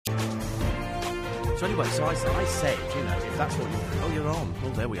So anyway, so I said, you know, if that's what you... Oh, you're on.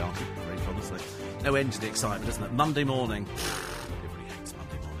 Well, there we are. Very honestly. No end to the excitement, isn't it? Monday morning. Everybody hates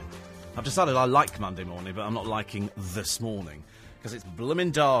Monday morning. I've decided I like Monday morning, but I'm not liking this morning, because it's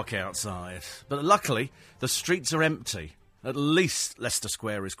blooming dark outside. But luckily, the streets are empty. At least Leicester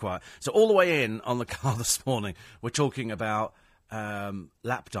Square is quiet. So all the way in on the car this morning, we're talking about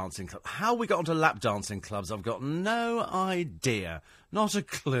lap dancing club. How we got onto lap dancing clubs, I've got no idea. Not a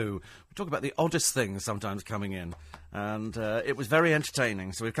clue. We talk about the oddest things sometimes coming in. And it was very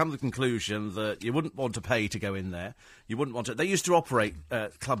entertaining. So we've come to the conclusion that you wouldn't want to pay to go in there. You wouldn't want to... They used to operate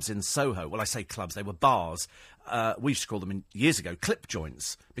clubs in Soho. Well, I say clubs, they were bars. We used to call them, years ago, clip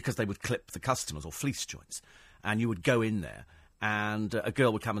joints, because they would clip the customers, or fleece joints. And you would go in there, and a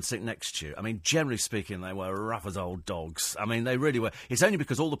girl would come and sit next to you. I mean, generally speaking, they were rough as old dogs. I mean, they really were. It's only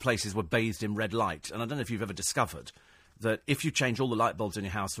because all the places were bathed in red light. And I don't know if you've ever discovered that if you change all the light bulbs in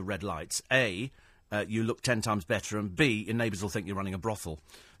your house for red lights, A, you look 10 times better, and B, your neighbours will think you're running a brothel.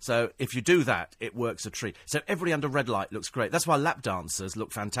 So if you do that, it works a treat. So everybody under red light looks great. That's why lap dancers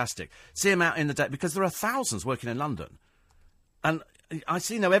look fantastic. See them out in the day, because there are thousands working in London. And I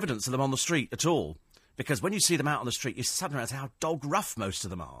see no evidence of them on the street at all. Because when you see them out on the street, you suddenly realise how dog rough most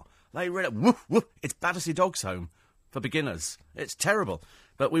of them are. They really... Woof, woof. It's Battersea Dogs Home for beginners. It's terrible.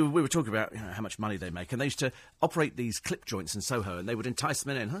 But we were talking about, you know, how much money they make, and they used to operate these clip joints in Soho, and they would entice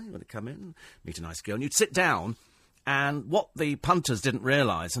them in. Hi, you want to come in, meet a nice girl? And you'd sit down, and what the punters didn't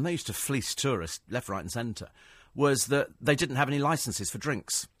realise, and they used to fleece tourists left, right and centre, was that they didn't have any licences for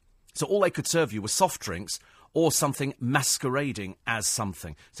drinks. So all they could serve you was soft drinks or something masquerading as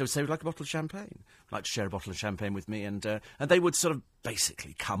something. So we'd say, we'd like a bottle of champagne. I'd like to share a bottle of champagne with me, and they would sort of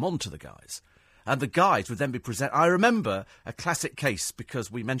basically come on to the guys. And the guys would then be present. I remember a classic case,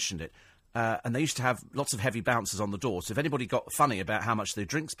 because we mentioned it, and they used to have lots of heavy bouncers on the door, so if anybody got funny about how much their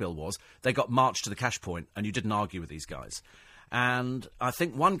drinks bill was, they got marched to the cash point, and you didn't argue with these guys. And I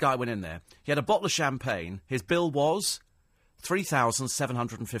think one guy went in there, he had a bottle of champagne, his bill was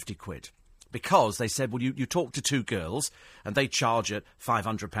 £3,750. Because they said, well, you talk to two girls, and they charge it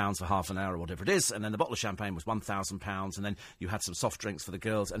 £500 for half an hour or whatever it is, and then the bottle of champagne was £1,000, and then you had some soft drinks for the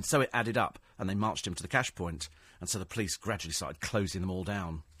girls, and so it added up, and they marched him to the cash point, and so the police gradually started closing them all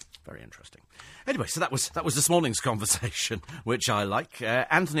down. Very interesting. Anyway, so that was this morning's conversation, which I like.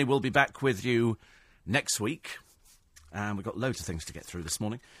 Anthony will be back with you next week, and we've got loads of things to get through this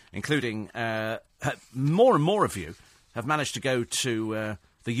morning, including more and more of you have managed to go to...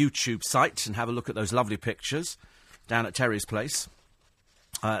 the YouTube site and have a look at those lovely pictures down at Terry's place.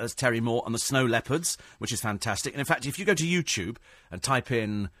 There's Terry Moore and the snow leopards, which is fantastic. And in fact, if you go to YouTube and type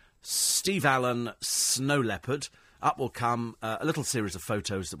in Steve Allen snow leopard, up will come a little series of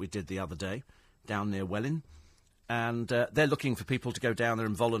photos that we did the other day down near Welling. And they're looking for people to go down there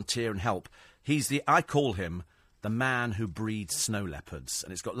and volunteer and help. I call him the man who breeds snow leopards,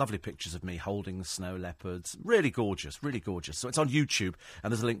 and it's got lovely pictures of me holding the snow leopards. Really gorgeous, really gorgeous. So it's on YouTube,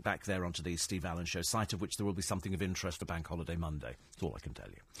 and there's a link back there onto the Steve Allen Show site, of which there will be something of interest for Bank Holiday Monday. That's all I can tell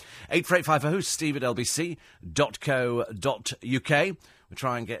you. 84850, steve@lbc.co.uk. We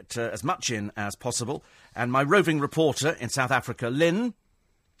try and get as much in as possible. And my roving reporter in South Africa, Lynn,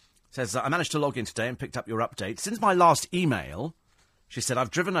 says, I managed to log in today and picked up your update. Since my last email... She said,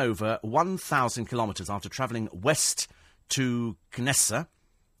 I've driven over 1,000 kilometres after travelling west to Knessa,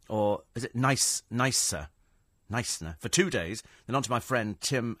 or is it Neisner, for 2 days, then on to my friend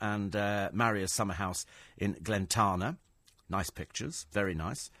Tim and Maria's summer house in Glentana. Nice pictures, very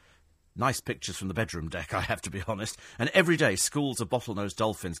nice. Nice pictures from the bedroom deck, I have to be honest. And every day, schools of bottlenose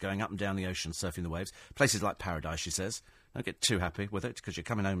dolphins going up and down the ocean, surfing the waves. Places like paradise, she says. Don't get too happy with it, because you're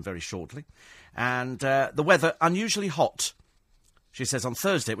coming home very shortly. And the weather, unusually hot. She says on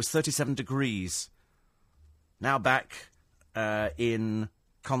Thursday it was 37 degrees. Now back in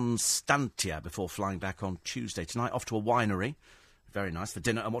Constantia before flying back on Tuesday. Tonight off to a winery. Very nice for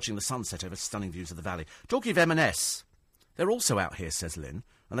dinner and watching the sunset over stunning views of the valley. Talking of M&S, they're also out here, says Lynn,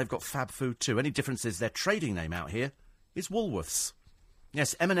 and they've got fab food too. Any difference is their trading name out here is Woolworths.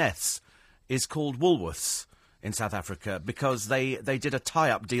 Yes, M&S is called Woolworths in South Africa because they did a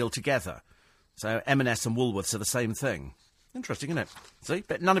tie-up deal together. So M&S and Woolworths are the same thing. Interesting, isn't it? See?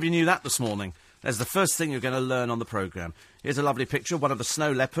 Bet none of you knew that this morning. There's the first thing you're going to learn on the programme. Here's a lovely picture of one of the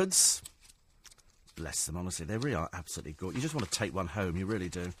snow leopards. Bless them, honestly. They really are absolutely gorgeous. You just want to take one home, you really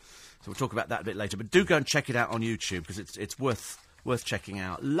do. So we'll talk about that a bit later. But do go and check it out on YouTube, because it's worth checking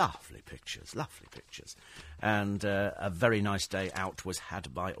out. Lovely pictures, lovely pictures. And a very nice day out was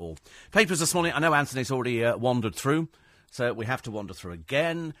had by all. Papers this morning, I know Anthony's already wandered through, so we have to wander through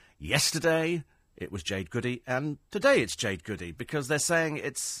again. Yesterday... it was Jade Goody, and today it's Jade Goody, because they're saying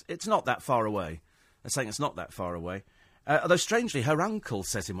it's not that far away. They're saying it's not that far away. Although, strangely, her uncle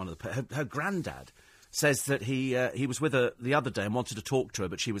says in one of the... Her granddad says that he was with her the other day and wanted to talk to her,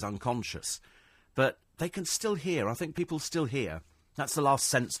 but she was unconscious. But they can still hear. I think people still hear. That's the last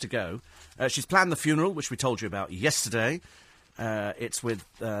sense to go. She's planned the funeral, which we told you about yesterday. It's with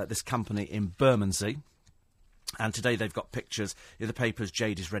this company in Bermondsey. And today they've got pictures in the papers,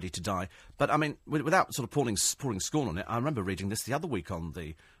 Jade is ready to die. But, I mean, without sort of pouring scorn on it, I remember reading this the other week on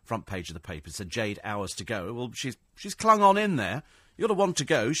the front page of the paper. It said, Jade, hours to go. Well, she's clung on in there. You're the one to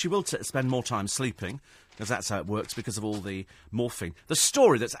go. She will spend more time sleeping, because that's how it works, because of all the morphine. The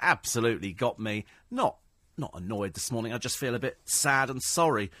story that's absolutely got me not annoyed this morning. I just feel a bit sad and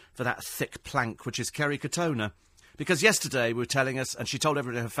sorry for that thick plank, which is Kerry Katona. Because yesterday we were telling us, and she told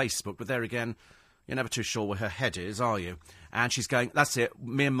everybody on her Facebook, but there again... You're never too sure where her head is, are you? And she's going, that's it,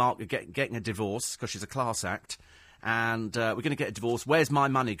 me and Mark are getting a divorce, because she's a class act, and we're going to get a divorce. Where's my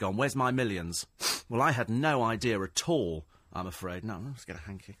money gone? Where's my millions? Well, I had no idea at all, I'm afraid. No, let's get a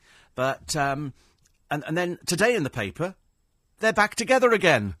hanky. But, and then today in the paper, they're back together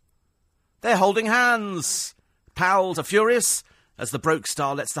again. They're holding hands. Pals are furious as the broke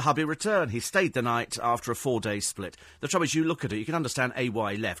star lets the hubby return. He stayed the night after a 4-day split. The trouble is, you look at it, you can understand A,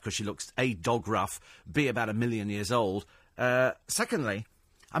 why he left, because she looks A, dog rough, B, about 1 million years old. Secondly,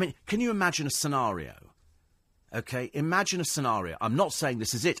 I mean, can you imagine a scenario? OK, imagine a scenario. I'm not saying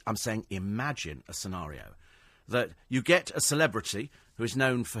this is it. I'm saying imagine a scenario. That you get a celebrity who is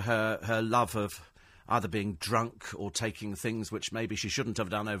known for her love of either being drunk or taking things which maybe she shouldn't have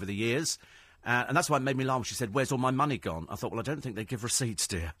done over the years. And that's why it made me laugh. She said, where's all my money gone? I thought, well, I don't think they give receipts,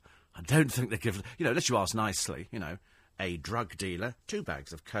 dear. I don't think they give... You know, unless you ask nicely, you know, a drug dealer, 2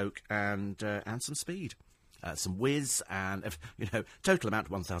 bags of coke and some speed. Some whiz and, you know, total amount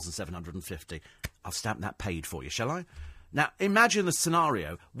 1,750. I'll stamp that paid for you, shall I? Now, imagine the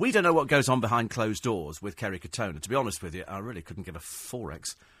scenario. We don't know what goes on behind closed doors with Kerry Katona. To be honest with you, I really couldn't give a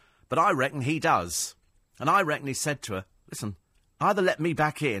forex. But I reckon he does. And I reckon he said to her, listen... Either let me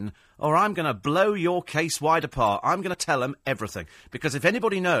back in, or I'm going to blow your case wide apart. I'm going to tell them everything. Because if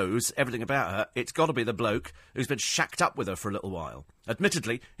anybody knows everything about her, it's got to be the bloke who's been shacked up with her for a little while.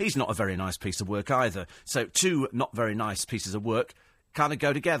 Admittedly, he's not a very nice piece of work either. So 2 not very nice pieces of work kind of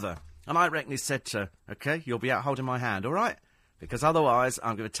go together. And I reckon he said to her, OK, you'll be out holding my hand, all right? Because otherwise,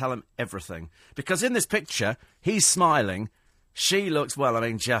 I'm going to tell him everything. Because in this picture, he's smiling. She looks, well, I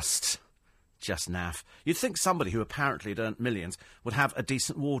mean, just naff. You'd think somebody who apparently had earned millions would have a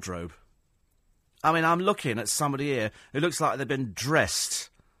decent wardrobe. I mean, I'm looking at somebody here who looks like they've been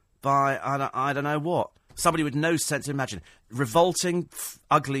dressed by, I don't know what. Somebody with no sense of imagination. Revolting,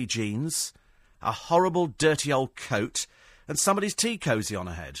 ugly jeans, a horrible, dirty old coat, and somebody's tea cosy on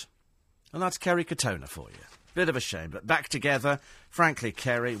her head. And that's Kerry Katona for you. Bit of a shame, but back together. Frankly,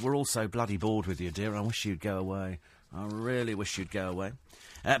 Kerry, we're all so bloody bored with you, dear. I wish you'd go away. I really wish you'd go away.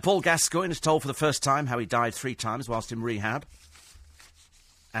 Paul Gascoigne has told for the first time how he died 3 times whilst in rehab.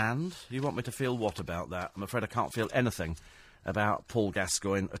 And you want me to feel what about that? I'm afraid I can't feel anything about Paul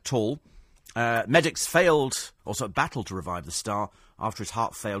Gascoigne at all. Medics failed, or sort of battled to revive the star after his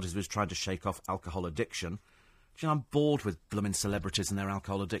heart failed as he was trying to shake off alcohol addiction. Do you know, I'm bored with blooming celebrities and their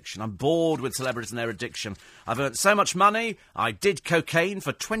alcohol addiction. I'm bored with celebrities and their addiction. I've earned so much money. I did cocaine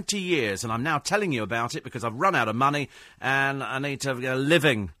for 20 years, and I'm now telling you about it because I've run out of money and I need to get a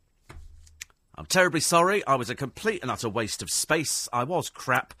living. I'm terribly sorry. I was a complete and utter waste of space. I was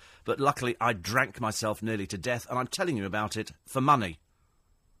crap, but luckily I drank myself nearly to death, and I'm telling you about it for money.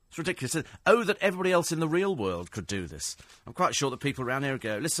 It's ridiculous. Oh, that everybody else in the real world could do this. I'm quite sure that people around here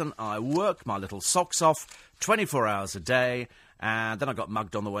go, listen, I work my little socks off 24 hours a day, and then I got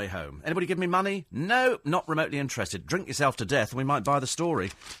mugged on the way home. Anybody give me money? No, not remotely interested. Drink yourself to death and we might buy the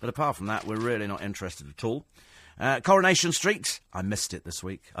story. But apart from that, we're really not interested at all. Coronation Street, I missed it this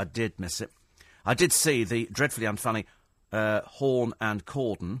week. I did miss it. I did see the dreadfully unfunny Horn and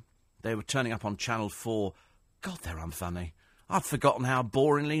Corden. They were turning up on Channel 4. God, they're unfunny. I'd forgotten how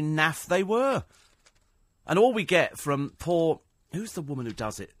boringly naff they were. And all we get from poor... Who's the woman who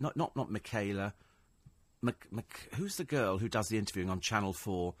does it? Not Michaela. Who's the girl who does the interviewing on Channel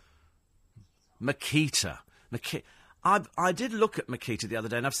 4? Makita. I did look at Makita the other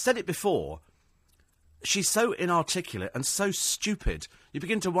day, and I've said it before. She's so inarticulate and so stupid. You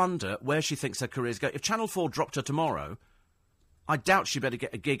begin to wonder where she thinks her career's going. If Channel 4 dropped her tomorrow... I doubt she better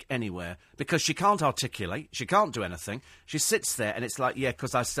get a gig anywhere, because she can't articulate, she can't do anything. She sits there and it's like, yeah,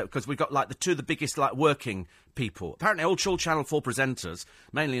 because we've got like the 2 of the biggest like working people. Apparently all Channel 4 presenters,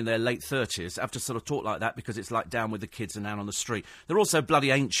 mainly in their late 30s, have to sort of talk like that because it's like down with the kids and down on the street. They're also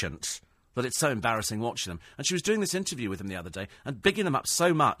bloody ancient. that it's so embarrassing watching them. And she was doing this interview with them the other day and bigging them up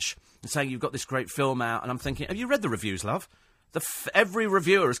so much and saying, you've got this great film out. And I'm thinking, have you read the reviews, love? Every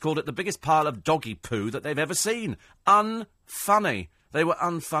reviewer has called it the biggest pile of doggy poo that they've ever seen. Unfunny. They were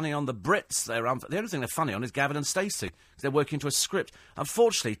unfunny on the Brits. The only thing they're funny on is Gavin and Stacey, because they're working to a script.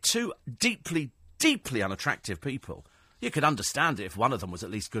 Unfortunately, two deeply, deeply unattractive people. You could understand it if one of them was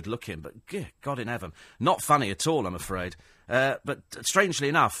at least good-looking, but God in heaven, not funny at all, I'm afraid. But strangely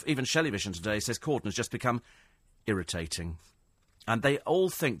enough, even Shelleyvision today says Corden has just become irritating. And they all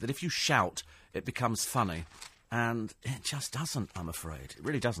think that if you shout, it becomes funny. And it just doesn't, I'm afraid. It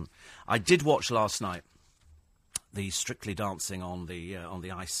really doesn't. I did watch last night the Strictly Dancing on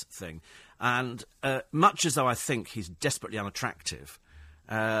the Ice thing. And much as though I think he's desperately unattractive,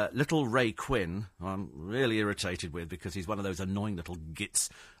 little Ray Quinn, I'm really irritated with because he's one of those annoying little gits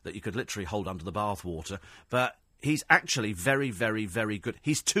that you could literally hold under the bathwater. But he's actually very, very, very good.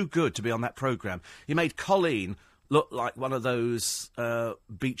 He's too good to be on that programme. He made Colleen look like one of those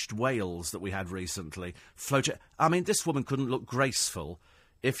beached whales that we had recently. I mean, this woman couldn't look graceful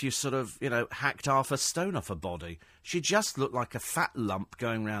if you sort of, hacked half a stone off her body. She just looked like a fat lump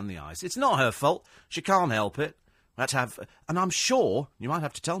going round the ice. It's not her fault. She can't help it. And I'm sure, you might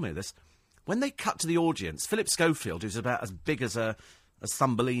have to tell me this, when they cut to the audience, Philip Schofield, who's about as big as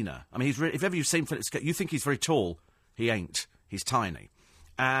Thumbelina. I mean, if ever you've seen Philip Schofield, you think he's very tall. He ain't. He's tiny.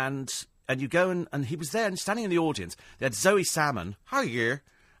 And you go and he was there and standing in the audience. They had Zoe Salmon. Hi, yeah.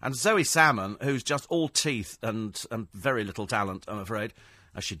 And Zoe Salmon, who's just all teeth and very little talent, I'm afraid,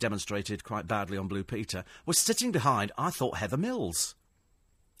 as she demonstrated quite badly on Blue Peter, was sitting behind, I thought, Heather Mills.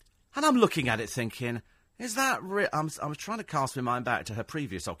 And I'm looking at it thinking, is that I was trying to cast my mind back to her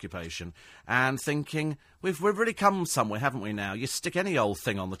previous occupation and thinking, we've really come somewhere, haven't we now? You stick any old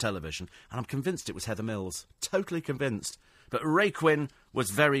thing on the television, and I'm convinced it was Heather Mills. Totally convinced. But Ray Quinn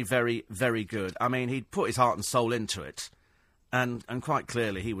was very, very, very good. I mean, he'd put his heart and soul into it. And quite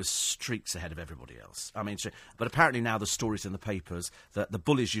clearly, he was streaks ahead of everybody else. I mean, but apparently now the story's in the papers that the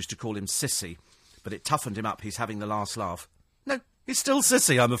bullies used to call him Sissy, but it toughened him up. He's having the last laugh. No, he's still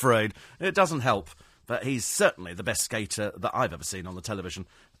Sissy, I'm afraid. It doesn't help. But he's certainly the best skater that I've ever seen on the television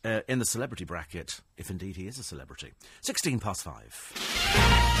in the celebrity bracket, if indeed he is a celebrity. 5:16.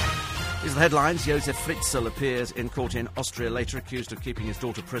 These are the headlines. Josef Fritzl appears in court in Austria later, accused of keeping his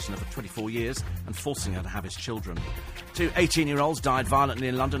daughter prisoner for 24 years and forcing her to have his children. 2 18-year-olds died violently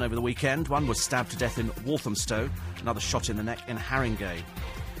in London over the weekend. One was stabbed to death in Walthamstow, another shot in the neck in Haringey.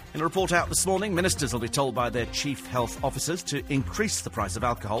 In a report out this morning, ministers will be told by their chief health officers to increase the price of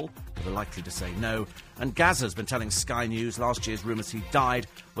alcohol, but are likely to say no. And Gazza's been telling Sky News last year's rumours he died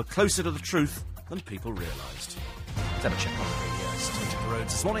were closer to the truth than people realised. Let's have a check on the state of the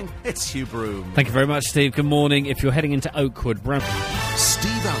roads this morning. It's Hugh Broom. Thank you very much, Steve. Good morning. If you're heading into Oakwood,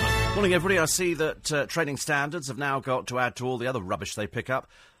 Steve Allen. Morning, everybody. I see that Trading Standards have now got, to add to all the other rubbish they pick up,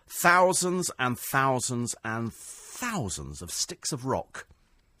 thousands and thousands and thousands of sticks of rock.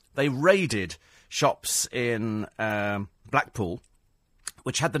 They raided shops in Blackpool,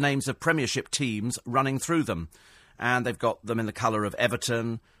 which had the names of Premiership teams running through them. And they've got them in the colour of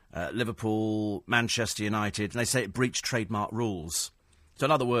Everton, Liverpool, Manchester United, and they say it breached trademark rules. So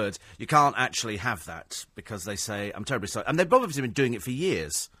in other words, you can't actually have that because they say, I'm terribly sorry. And they've obviously been doing it for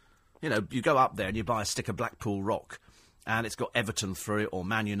years. You know, you go up there and you buy a stick of Blackpool rock, and it's got Everton through it, or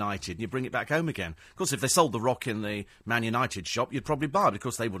Man United, and you bring it back home again. Of course, if they sold the rock in the Man United shop, you'd probably buy it,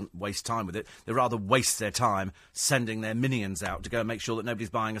 because they wouldn't waste time with it. They'd rather waste their time sending their minions out to go and make sure that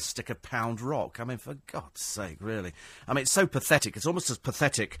nobody's buying a stick of pound rock. I mean, for God's sake, really. I mean, it's so pathetic. It's almost as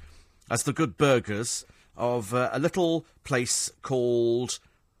pathetic as the good burgers of a little place called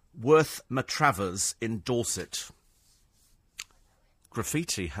Worth Matravers in Dorset.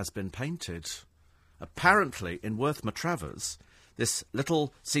 Graffiti has been painted. Apparently, in Worth Matravers, this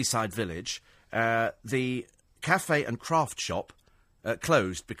little seaside village, the cafe and craft shop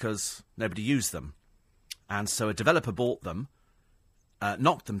closed because nobody used them. And so a developer bought them,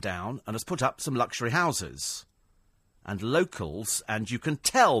 knocked them down, and has put up some luxury houses. And locals, and you can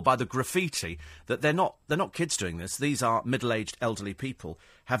tell by the graffiti that they're not kids doing this, these are middle-aged elderly people,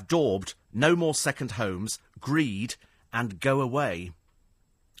 have daubed "No more second homes, greed, and go away"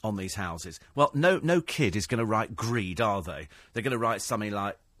 on these houses. Well, no kid is going to write greed, are they? They're going to write something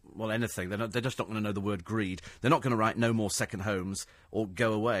like, well, anything. They're just not going to know the word greed. They're not going to write "no more second homes" or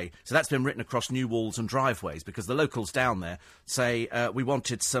 "go away." So that's been written across new walls and driveways, because the locals down there say, we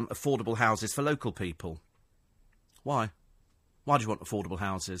wanted some affordable houses for local people. Why? Why do you want affordable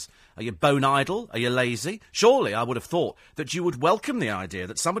houses? Are you bone idle? Are you lazy? Surely I would have thought that you would welcome the idea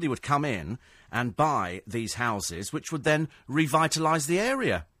that somebody would come in and buy these houses, which would then revitalise the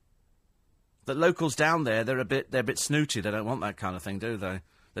area. that locals down there, they're a bit snooty. They don't want that kind of thing, do they?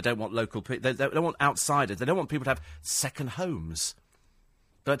 They don't want local people. They don't want outsiders. They don't want people to have second homes.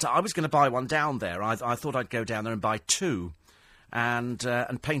 But I was going to buy one down there. I thought I'd go down there and buy two, and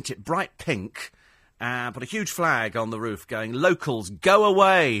paint it bright pink, and put a huge flag on the roof going, "Locals, go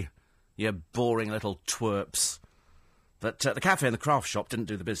away, you boring little twerps." But the cafe and the craft shop didn't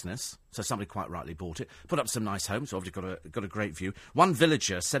do the business, so somebody quite rightly bought it. Put up some nice homes, so obviously got a great view. One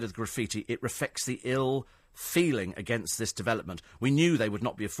villager said of the graffiti, "It reflects the ill feeling against this development. We knew they would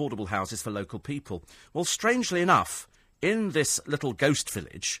not be affordable houses for local people." Well, strangely enough, in this little ghost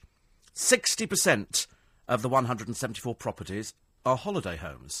village, 60% of the 174 properties are holiday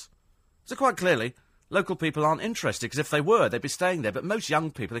homes. So quite clearly, local people aren't interested, because if they were, they'd be staying there. But most young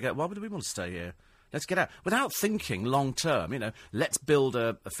people, they go, "Why would we want to stay here? Let's get out." Without thinking long term, let's build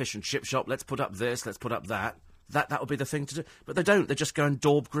a fish and chip shop, let's put up this, let's put up that. That would be the thing to do. But they don't, they just go and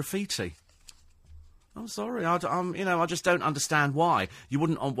daub graffiti. I'm sorry, I just don't understand why you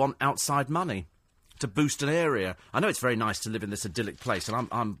wouldn't want outside money to boost an area. I know it's very nice to live in this idyllic place, and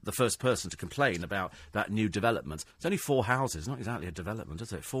I'm the first person to complain about that new development. It's only 4 houses, not exactly a development,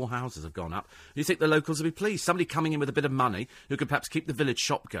 is it? 4 houses have gone up. You think the locals will be pleased? Somebody coming in with a bit of money who could perhaps keep the village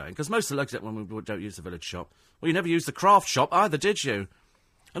shop going, because most of the locals don't use the village shop. Well, you never used the craft shop either, did you?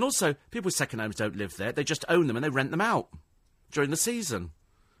 And also, people with second homes don't live there. They just own them and they rent them out during the season.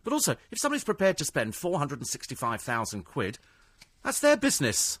 But also, if somebody's prepared to spend 465,000 quid, that's their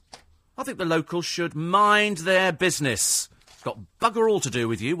business. I think the locals should mind their business. It's got bugger all to do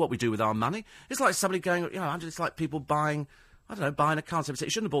with you, what we do with our money. It's like somebody going, it's like people buying a car. So you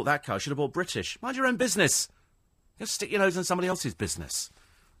shouldn't have bought that car, you should have bought British. Mind your own business. Just stick your nose in somebody else's business.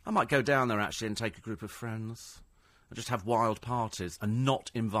 I might go down there, actually, and take a group of friends and just have wild parties and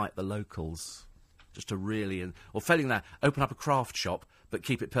not invite the locals. Just to really... Or failing that, open up a craft shop, but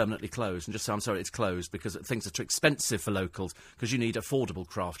keep it permanently closed and just say, "I'm sorry, it's closed because things are too expensive for locals," because you need affordable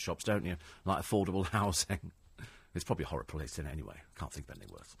craft shops, don't you? Like affordable housing. It's probably a horrible place in it anyway. Can't think of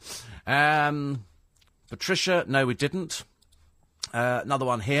anything worse. Patricia, no, we didn't. Another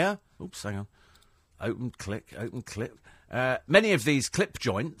one here. Oops, hang on. Open, click. Many of these clip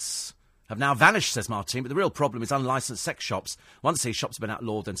joints have now vanished, says Martine, but the real problem is unlicensed sex shops. Once these shops have been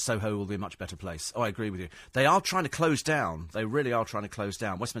outlawed, then Soho will be a much better place. Oh, I agree with you. They are trying to close down. They really are trying to close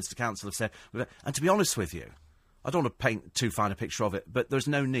down. Westminster Council have said... And to be honest with you, I don't want to paint too fine a picture of it, but there's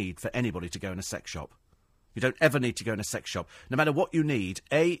no need for anybody to go in a sex shop. You don't ever need to go in a sex shop. No matter what you need,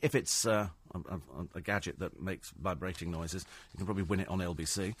 if it's a gadget that makes vibrating noises, you can probably win it on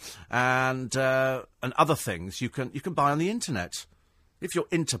LBC, and other things you can buy on the internet. If you're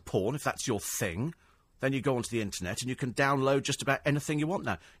into porn, if that's your thing, then you go onto the internet and you can download just about anything you want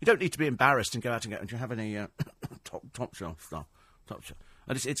now. You don't need to be embarrassed and go out and go, "Do you have any top shelf stuff? Top shelf."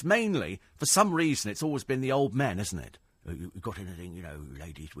 And it's mainly, for some reason, it's always been the old men, isn't it? "You got anything,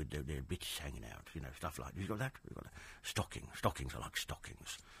 ladies with their bits hanging out, stuff like that. You got that? You got that? Stockings, I like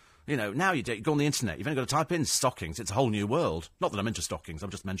stockings." Now you go on the internet, you've only got to type in stockings, it's a whole new world. Not that I'm into stockings, I'm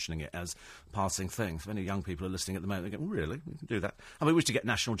just mentioning it as passing things. If any young people are listening at the moment, they go, "Really? We can do that?" I mean, we used to get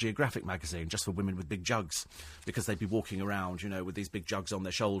National Geographic magazine just for women with big jugs, because they'd be walking around, with these big jugs on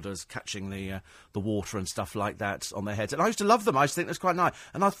their shoulders, catching the water and stuff like that on their heads. And I used to love them, I used to think that's quite nice.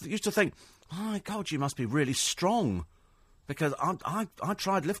 And I used to think, "Oh my God, you must be really strong." Because I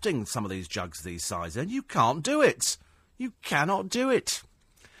tried lifting some of these jugs these sizes, and you can't do it. You cannot do it.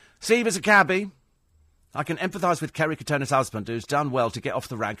 Steve is a cabbie. "I can empathise with Kerry Katona's husband, who's done well to get off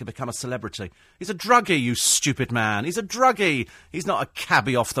the rank and become a celebrity. He's a druggie, you stupid man. He's a druggie. He's not a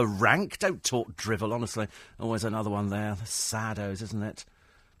cabbie off the rank. Don't talk drivel, honestly." Always another one there. The saddos, isn't it?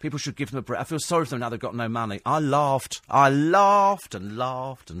 People should give them a break. I feel sorry for them now they've got no money. I laughed and laughed and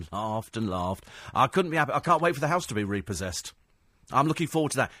laughed and laughed. I couldn't be happy. I can't wait for the house to be repossessed. I'm looking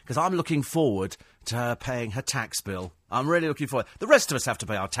forward to that, because I'm looking forward to her paying her tax bill. I'm really looking forward. The rest of us have to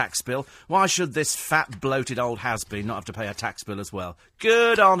pay our tax bill. Why should this fat, bloated old has-been not have to pay her tax bill as well?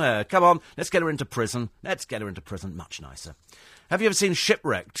 Good on her. Come on, let's get her into prison. Let's get her into prison. Much nicer. Have you ever seen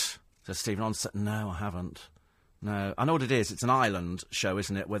Shipwrecked? Says Stephen Onset. No, I haven't. No. I know what it is. It's an island show,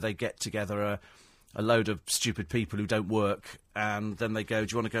 isn't it, where they get together a load of stupid people who don't work, and then they go,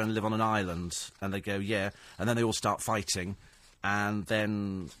 "Do you want to go and live on an island?" And they go, "Yeah." And then they all start fighting. And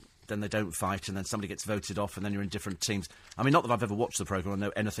then they don't fight, and then somebody gets voted off, and then you're in different teams. I mean, not that I've ever watched the programme or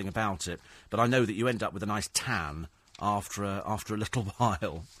know anything about it, but I know that you end up with a nice tan after a little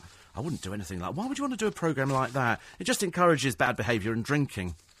while. I wouldn't do anything like... Why would you want to do a programme like that? It just encourages bad behaviour and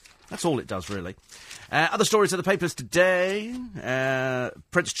drinking. That's all it does, really. Other stories of the papers today.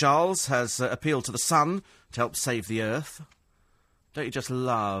 Prince Charles has appealed to the Sun to help save the Earth. Don't you just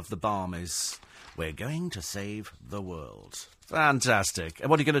love the Barmies? We're going to save the world. Fantastic. And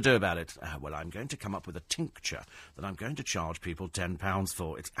what are you going to do about it? Well, I'm going to come up with a tincture that I'm going to charge people £10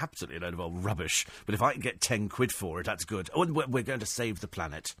 for. It's absolutely a load of old rubbish, but if I can get 10 quid for it, that's good. Oh, and we're going to save the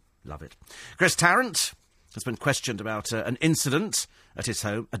planet. Love it. Chris Tarrant has been questioned about an incident at his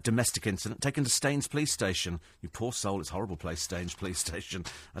home, a domestic incident, taken to Staines Police Station. You poor soul, it's a horrible place, Staines Police Station.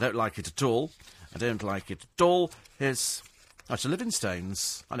 I don't like it at all. I don't like it at all. I used to live in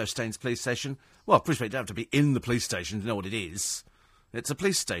Staines. I know Staines Police Station. Well, appreciate you don't have to be in the police station to know what it is. It's a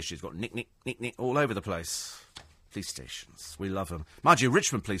police station. It's got nick all over the place. Police stations. We love them. Mind you,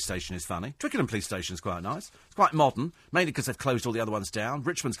 Richmond Police Station is funny. Twickenham Police Station is quite nice. It's quite modern, mainly because they've closed all the other ones down.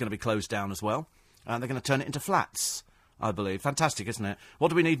 Richmond's going to be closed down as well. And they're going to turn it into flats, I believe. Fantastic, isn't it? What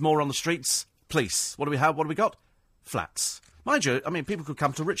do we need more on the streets? Police. What do we have? What do we got? Flats. Mind you, I mean, people could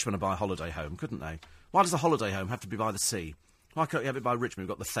come to Richmond and buy a holiday home, couldn't they? Why does a holiday home have to be by the sea? Why can't you have it by Richmond?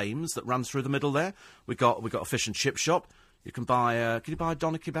 We've got the Thames that runs through the middle there. We've got a fish and chip shop. You can buy... can you buy a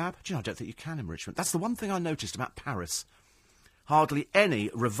doner kebab? Do you know, I don't think you can in Richmond. That's the one thing I noticed about Paris. Hardly any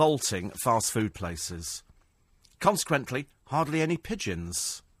revolting fast food places. Consequently, hardly any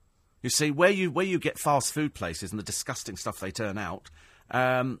pigeons. You see, where you get fast food places and the disgusting stuff they turn out,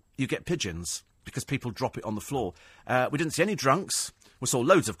 you get pigeons because people drop it on the floor. We didn't see any drunks. We saw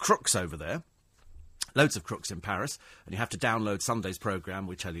loads of crooks over there. Loads of crooks in Paris, and you have to download Sunday's programme.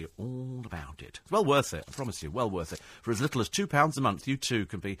 We tell you all about it. It's well worth it, I promise you, well worth it. For as little as £2 a month, you too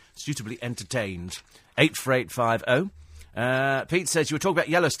can be suitably entertained. 84850. Pete says, you were talking about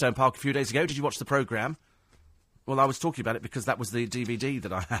Yellowstone Park a few days ago. Did you watch the programme? Well, I was talking about it because that was the DVD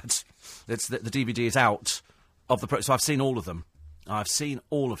that I had. The DVD is out of the... So I've seen all of them. I've seen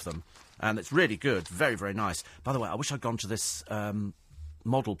all of them. And it's really good. Very, very nice. By the way, I wish I'd gone to this...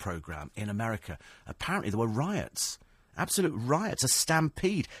 model programme in America. Apparently there were riots. Absolute riots. A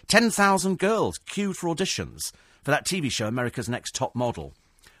stampede. 10,000 girls queued for auditions for that TV show, America's Next Top Model.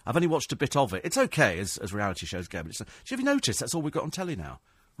 I've only watched a bit of it. It's okay as reality shows go, but have you noticed that's all we've got on telly now?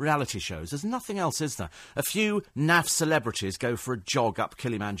 Reality shows. There's nothing else, is there? A few naff celebrities go for a jog up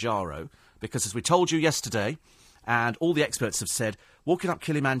Kilimanjaro, because as we told you yesterday, and all the experts have said, walking up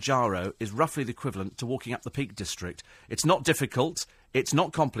Kilimanjaro is roughly the equivalent to walking up the Peak District. It's not difficult. It's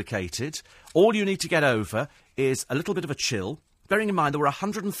not complicated. All you need to get over is a little bit of a chill. Bearing in mind there were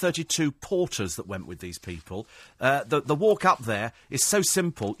 132 porters that went with these people. The walk up there is so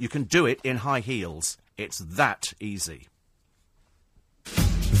simple, you can do it in high heels. It's that easy.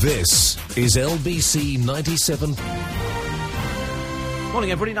 This is LBC 97.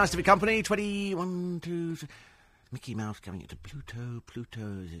 Morning, everybody. Nice to be company. 21, 2, 3. Mickey Mouse coming into Pluto. Pluto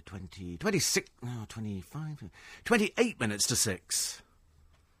is it 20, 26, no, 25, 28 minutes to 6.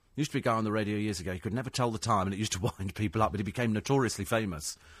 Used to be a guy on the radio years ago. He could never tell the time, and it used to wind people up. But he became notoriously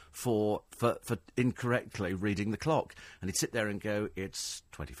famous for incorrectly reading the clock. And he'd sit there and go, "It's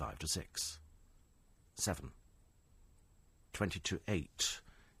 25 to 6, 7, 20 to 8."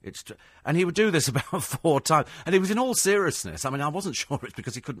 And he would do this about 4 times. And it was in all seriousness. I mean, I wasn't sure it's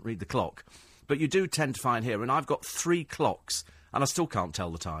because he couldn't read the clock. But you do tend to find here, and I've got 3 clocks, and I still can't tell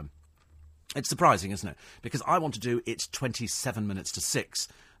the time. It's surprising, isn't it? Because I want to do it's 27 minutes to 6,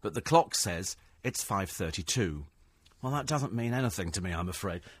 but the clock says it's 5:32. Well, that doesn't mean anything to me, I'm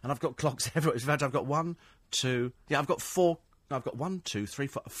afraid. And I've got clocks everywhere. In fact, I've got 1, 2... Yeah, I've got 4... No, I've got 1, 2, 3,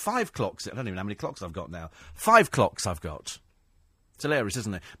 4... 5 clocks. I don't even know how many clocks I've got now. 5 clocks I've got. It's hilarious,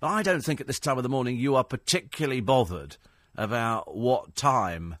 isn't it? But I don't think at this time of the morning you are particularly bothered about what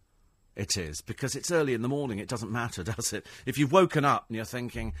time it is, because it's early in the morning. It doesn't matter, does it? If you've woken up and you're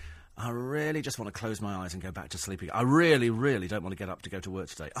thinking, I really just want to close my eyes and go back to sleep again. I really, really don't want to get up to go to work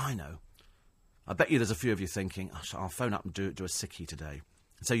today. I know. I bet you there's a few of you thinking, I'll phone up and do a sickie today.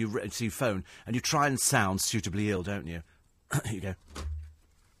 And so you phone and you try and sound suitably ill, don't you? Here you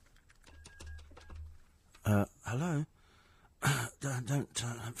go. Hello?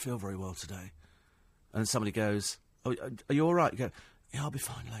 Don't feel very well today. And somebody goes, oh, are you all right? You go, yeah, I'll be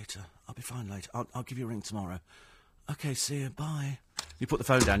fine later. I'll give you a ring tomorrow. OK, see you, bye. You put the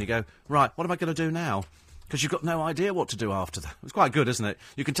phone down, you go, right, what am I going to do now? Because you've got no idea what to do after that. It's quite good, isn't it?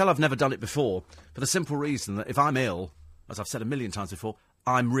 You can tell I've never done it before, for the simple reason that if I'm ill, as I've said a million times before,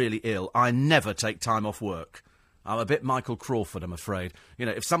 I'm really ill. I never take time off work. I'm a bit Michael Crawford, I'm afraid. You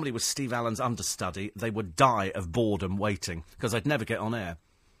know, if somebody was Steve Allen's understudy, they would die of boredom waiting, because they'd never get on air.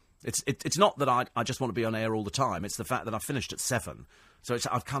 It's not that I just want to be on air all the time. It's the fact that I finished at 7. So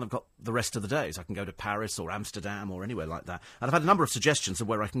I've kind of got the rest of the days. I can go to Paris or Amsterdam or anywhere like that. And I've had a number of suggestions of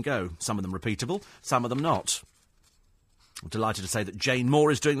where I can go. Some of them repeatable, some of them not. I'm delighted to say that Jane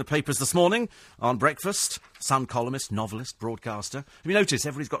Moore is doing the papers this morning on breakfast. Sun columnist, novelist, broadcaster. Have you noticed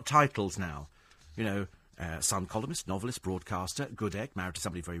everybody's got titles now? You know, Sun columnist, novelist, broadcaster, good egg, married to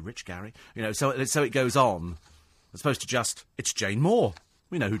somebody very rich, Gary. You know, so it goes on. As opposed to just, it's Jane Moore.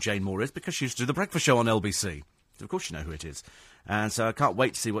 We know who Jane Moore is because she used to do the breakfast show on LBC. So of course you know who it is. And so I can't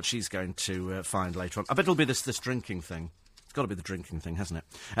wait to see what she's going to find later on. I bet it'll be this drinking thing. It's got to be the drinking thing, hasn't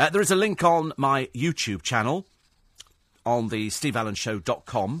it? There is a link on my YouTube channel on the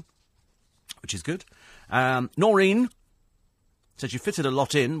steveallenshow.com, which is good. Noreen says you fitted a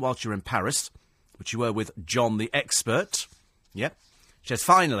lot in whilst you were in Paris, which you were with John the Expert. Yep. She says,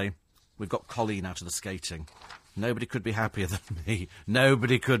 finally, we've got Colleen out of the skating. Nobody could be happier than me.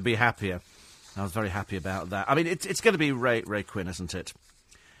 Nobody could be happier. I was very happy about that. I mean, it's going to be Ray Quinn, isn't it?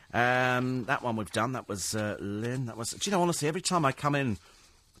 That one we've done. That was Lynn. That was. Do you know, honestly, every time I come in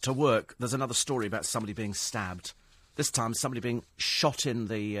to work, there's another story about somebody being stabbed. This time, somebody being shot in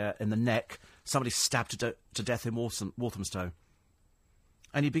the neck. Somebody stabbed to death in Walthamstow.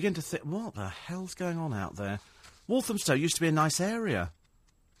 And you begin to think, what the hell's going on out there? Walthamstow used to be a nice area.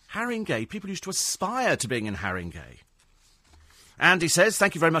 Haringey, people used to aspire to being in Haringey. Andy says,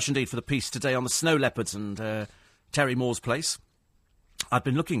 thank you very much indeed for the piece today on the snow leopards and Terry Moore's place. I've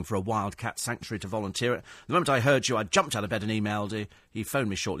been looking for a wildcat sanctuary to volunteer at. The moment I heard you, I jumped out of bed and emailed. He phoned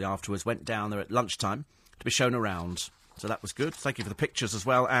me shortly afterwards, went down there at lunchtime to be shown around. So that was good. Thank you for the pictures as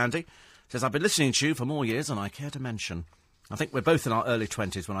well, Andy. Says, I've been listening to you for more years than I care to mention. I think we're both in our early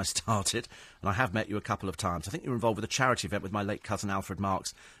 20s when I started, and I have met you a couple of times. I think you were involved with a charity event with my late cousin Alfred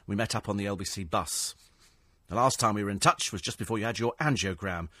Marks. We met up on the LBC bus. The last time we were in touch was just before you had your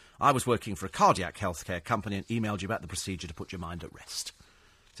angiogram. I was working for a cardiac healthcare company and emailed you about the procedure to put your mind at rest.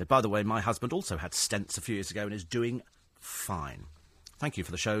 Said, by the way, my husband also had stents a few years ago and is doing fine. Thank you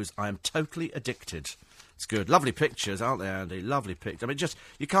for the shows. I am totally addicted. It's good. Lovely pictures, aren't they, Andy? Lovely pictures. I mean, just,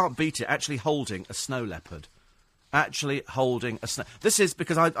 you can't beat it. Actually holding a snow leopard. Actually holding a snow... This is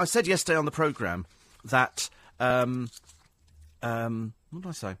because I said yesterday on the programme that... what did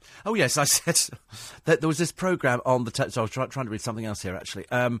I say? Oh, yes, I said that there was this programme on the... so I was trying to read something else here, actually.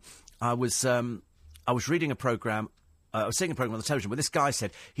 I was reading a programme... I was seeing a programme on the television where this guy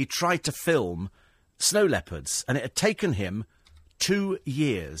said he tried to film snow leopards, and it had taken him 2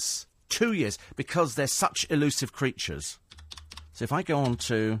 years. 2 years, because they're such elusive creatures. So if I go on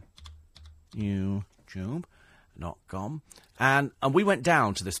to YouTube.com, and we went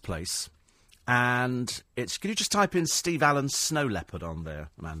down to this place... And it's... Can you just type in Steve Allen's snow leopard on there,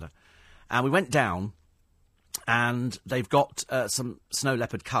 Amanda? And we went down, and they've got some snow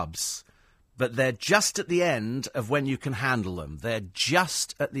leopard cubs, but they're just at the end of when you can handle them. They're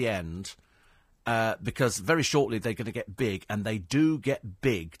just at the end, because very shortly they're going to get big, and they do get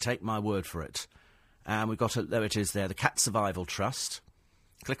big, take my word for it. And we've got... there it is there, the Cat Survival Trust.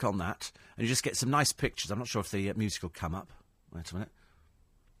 Click on that, and you just get some nice pictures. I'm not sure if the music will come up. Wait a minute.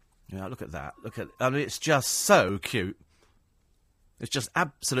 Yeah, look at that. I mean, it's just so cute. It's just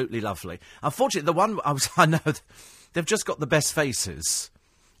absolutely lovely. Unfortunately, the one I know they've just got the best faces,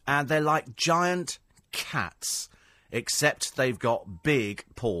 and they're like giant cats, except they've got big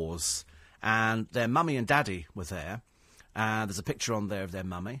paws. And their mummy and daddy were there, and there's a picture on there of their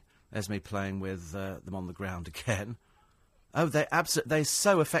mummy. There's me playing with them on the ground again. Oh, they're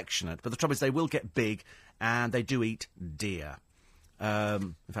so affectionate, but the trouble is they will get big, and they do eat deer.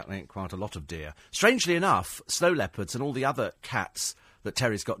 In fact, they eat quite a lot of deer. Strangely enough, snow leopards and all the other cats that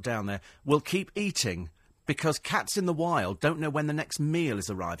Terry's got down there will keep eating, because cats in the wild don't know when the next meal is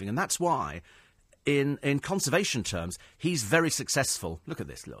arriving, and that's why, in conservation terms, he's very successful. Look at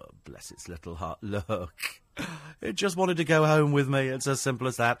this. Look, bless its little heart. Look. It just wanted to go home with me. It's as simple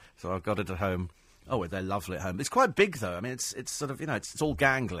as that. So I've got it at home. Oh, they're lovely at home. It's quite big, though. I mean, it's sort of, it's all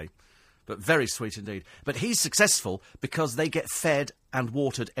gangly. But very sweet indeed. But he's successful because they get fed and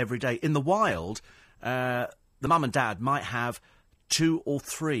watered every day. In the wild, the mum and dad might have 2 or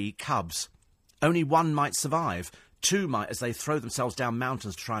 3 cubs. Only one might survive. 2 might, as they throw themselves down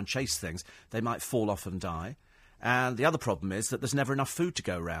mountains to try and chase things, they might fall off and die. And the other problem is that there's never enough food to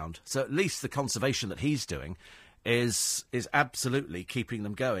go around. So at least the conservation that he's doing is absolutely keeping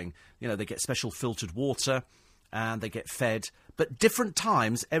them going. You know, they get special filtered water, and they get fed, but different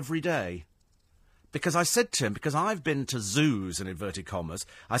times every day. Because I said to him, because I've been to zoos, in inverted commas,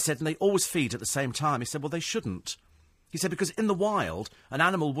 I said, and they always feed at the same time. He said, well, they shouldn't. He said, because in the wild, an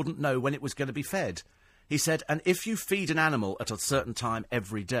animal wouldn't know when it was going to be fed. He said, and if you feed an animal at a certain time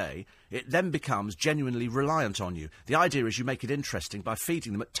every day, it then becomes genuinely reliant on you. The idea is you make it interesting by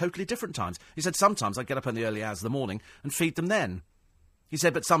feeding them at totally different times. He said, sometimes I get up in the early hours of the morning and feed them then. He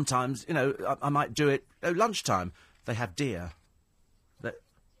said, but sometimes, I might do it at lunchtime. they have deer.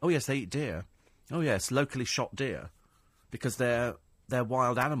 Oh, yes, they eat deer. Oh, yes, locally shot deer. Because they're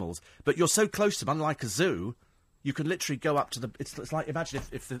wild animals. But you're so close to them, unlike a zoo, you can literally go up to the... It's like, imagine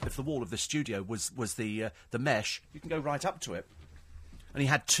if the wall of the studio was the mesh, you can go right up to it. And he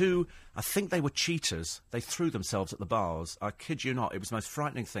had two, I think they were cheetahs. They threw themselves at the bars. I kid you not, it was the most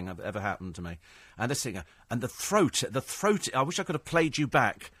frightening thing that ever happened to me. And this thing, and the throat, I wish I could have played you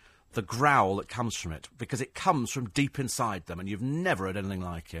back the growl that comes from it, because it comes from deep inside them, and you've never heard anything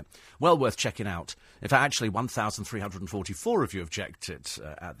like it. Well worth checking out. In fact, actually, 1,344 of you have checked it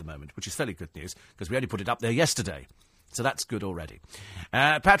at the moment, which is fairly good news, because we only put it up there yesterday. So that's good already.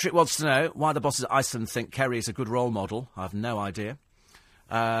 Patrick wants to know why the bosses at Iceland think Kerry is a good role model. I have no idea.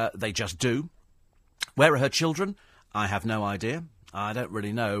 They just do. Where are her children? I have no idea. I don't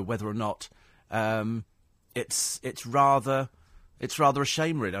really know whether or not it's rather a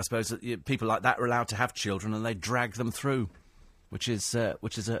shame, really, I suppose, that people like that are allowed to have children and they drag them through, which is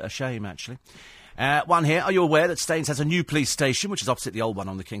a shame, actually. One here, are you aware that Staines has a new police station, which is opposite the old one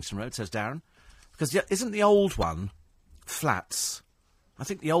on the Kingston Road, says Darren? Because isn't the old one flats? I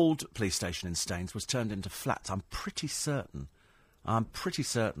think the old police station in Staines was turned into flats. I'm pretty certain.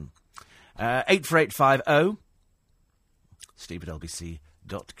 84850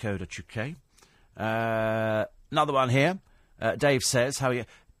 steve@lbc.co.uk. Another one here. Dave says, how are you?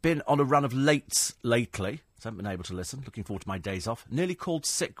 Been on a run of lates lately. So haven't been able to listen. Looking forward to my days off. Nearly called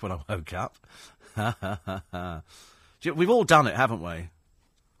sick when I woke up. We've all done it, haven't we?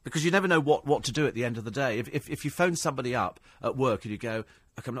 Because you never know what to do at the end of the day. If you phone somebody up at work and you go,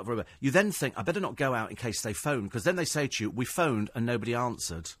 okay, I'm not very well, you then think, I better not go out in case they phone, because then they say to you, we phoned and nobody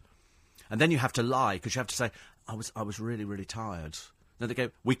answered. And then you have to lie, because you have to say, I was really, really tired. Then they go,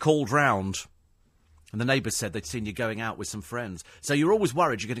 we called round. And the neighbours said they'd seen you going out with some friends. So you're always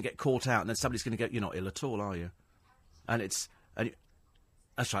worried you're going to get caught out, and then somebody's going to go, you're not ill at all, are you? And that's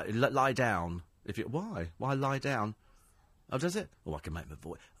right, lie down. Why? Why lie down? Oh, does it? Oh, I can make my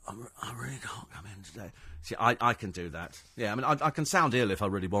voice. I really can't come in today. See, I can do that. Yeah, I mean, I can sound ill if I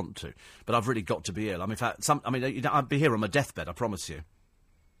really want to, but I've really got to be ill. I mean, in fact, I'd be here on my deathbed, I promise you.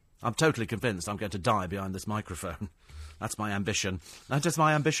 I'm totally convinced I'm going to die behind this microphone. That's my ambition. That's just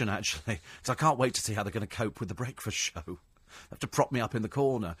my ambition, actually. Because I can't wait to see how they're going to cope with the breakfast show. They have to prop me up in the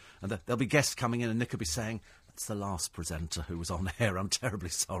corner. And there'll be guests coming in and Nick will be saying, that's the last presenter who was on air. I'm terribly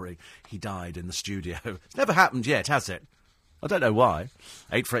sorry. He died in the studio. It's never happened yet, has it? I don't know why.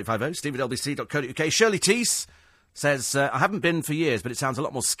 84850 steve@lbc.co.uk. Shirley Teese says, I haven't been for years, but it sounds a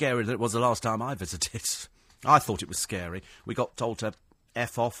lot more scary than it was the last time I visited. I thought it was scary. We got told to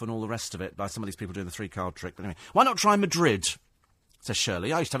F off and all the rest of it by some of these people doing the three-card trick. But anyway, why not try Madrid, says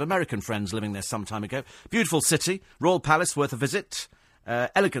Shirley. I used to have American friends living there some time ago. Beautiful city, royal palace worth a visit.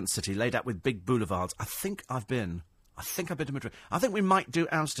 Elegant city, laid out with big boulevards. I think I've been to Madrid. I think we might do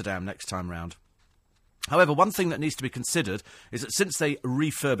Amsterdam next time round. However, one thing that needs to be considered is that since they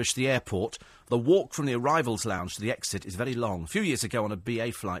refurbished the airport, the walk from the arrivals lounge to the exit is very long. A few years ago on a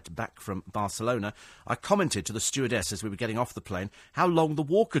BA flight back from Barcelona, I commented to the stewardess as we were getting off the plane how long the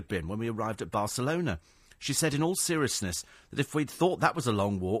walk had been when we arrived at Barcelona. She said in all seriousness that if we'd thought that was a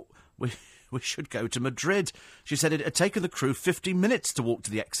long walk, we should go to Madrid. She said it had taken the crew 50 minutes to walk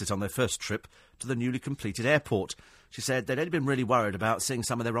to the exit on their first trip to the newly completed airport. She said they'd only been really worried about seeing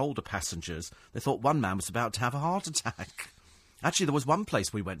some of their older passengers. They thought one man was about to have a heart attack. Actually, there was one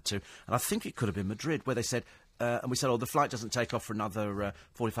place we went to, and I think it could have been Madrid, where they said, and we said, oh, the flight doesn't take off for another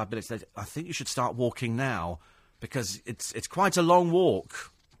 45 minutes. They said, I think you should start walking now, because it's quite a long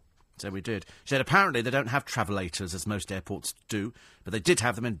walk. So we did. She said apparently they don't have travellators, as most airports do, but they did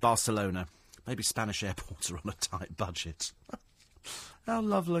have them in Barcelona. Maybe Spanish airports are on a tight budget. How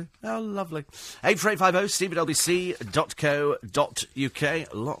lovely, how lovely. 84850 steve@lbc.co.uk. A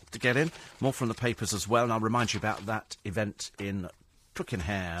lot to get in. More from the papers as well, and I'll remind you about that event in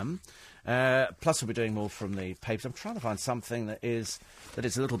Twickenham. Plus we'll be doing more from the papers. I'm trying to find something that is a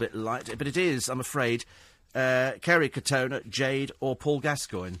little bit light, but it is, I'm afraid, Kerry Katona, Jade or Paul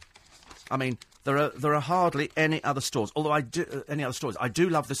Gascoigne. I mean, there are hardly any other stories. Although I do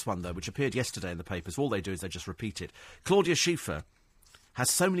love this one, though, which appeared yesterday in the papers. All they do is they just repeat it. Claudia Schiffer has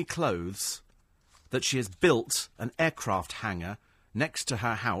so many clothes that she has built an aircraft hangar next to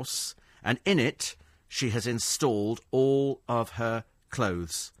her house, and in it she has installed all of her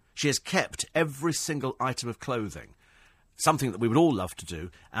clothes. She has kept every single item of clothing, something that we would all love to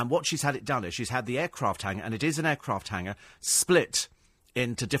do, and what she's had it done is she's had the aircraft hangar, and it is an aircraft hangar, split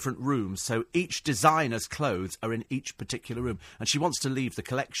into different rooms, so each designer's clothes are in each particular room, and she wants to leave the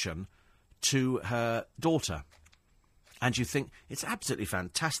collection to her daughter. And you think, it's absolutely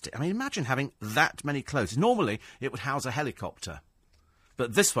fantastic. I mean, imagine having that many clothes. Normally, it would house a helicopter.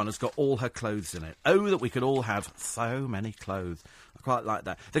 But this one has got all her clothes in it. Oh, that we could all have so many clothes. I quite like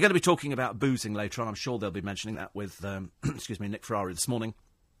that. They're going to be talking about boozing later on. I'm sure they'll be mentioning that with, Nick Ferrari this morning.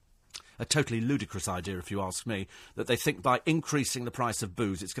 A totally ludicrous idea, if you ask me, that they think by increasing the price of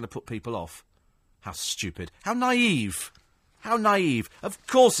booze, it's going to put people off. How stupid. How naive. How naive. Of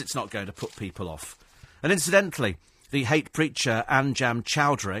course it's not going to put people off. And incidentally, the hate preacher Anjam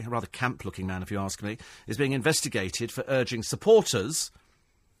Chowdhury, a rather camp-looking man, if you ask me, is being investigated for urging supporters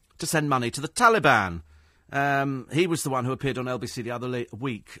to send money to the Taliban. He was the one who appeared on LBC the other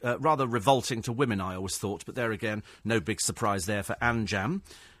week. Rather revolting to women, I always thought, but there again, no big surprise there for Anjam,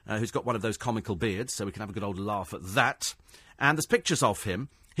 who's got one of those comical beards, so we can have a good old laugh at that. And there's pictures of him.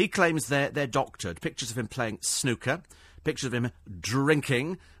 He claims they're doctored. Pictures of him playing snooker, pictures of him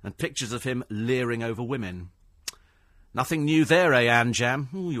drinking, and pictures of him leering over women. Nothing new there, eh,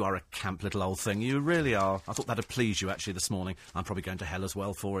 Anjam? Ooh, you are a camp little old thing. You really are. I thought that'd please you, actually, this morning. I'm probably going to hell as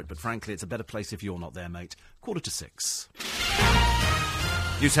well for it, but frankly, it's a better place if you're not there, mate. 5:45.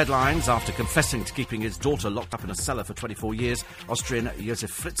 News headlines. After confessing to keeping his daughter locked up in a cellar for 24 years, Austrian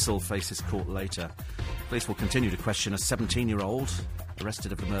Josef Fritzl faces court later. Police will continue to question a 17-year-old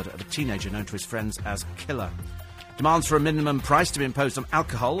arrested of the murder of a teenager known to his friends as Killer. Demands for a minimum price to be imposed on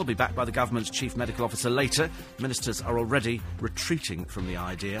alcohol will be backed by the government's chief medical officer later. Ministers are already retreating from the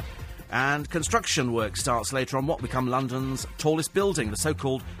idea. And construction work starts later on what become London's tallest building, the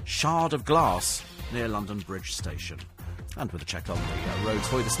so-called Shard of Glass, near London Bridge Station. And with a check on the roads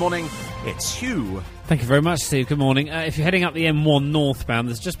for you this morning, it's Hugh. Thank you very much, Steve. Good morning. If you're heading up the M1 northbound,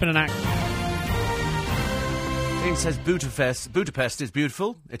 there's just been an accident. Dean says Budapest is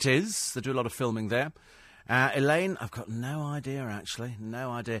beautiful. It is. They do a lot of filming there. Elaine, I've got no idea, actually.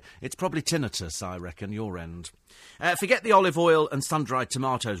 No idea. It's probably tinnitus, I reckon, your end. Forget the olive oil and sun-dried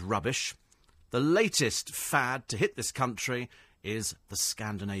tomatoes rubbish. The latest fad to hit this country is the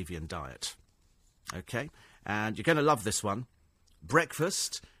Scandinavian diet. OK? And you're going to love this one.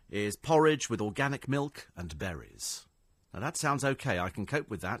 Breakfast is porridge with organic milk and berries. Now, that sounds OK. I can cope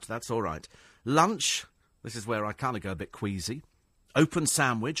with that. That's all right. Lunch, this is where I kind of go a bit queasy. Open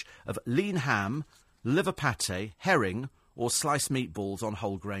sandwich of lean ham, liver pate, herring, or sliced meatballs on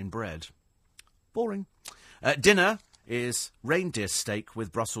whole grain bread. Boring. Dinner is reindeer steak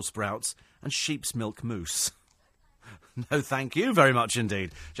with Brussels sprouts and sheep's milk mousse. No, thank you very much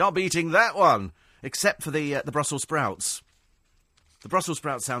indeed. Shan't be eating that one, except for the Brussels sprouts. The Brussels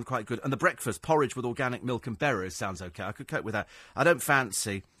sprouts sound quite good, and the breakfast, porridge with organic milk and berries, sounds okay. I could cope with that. I don't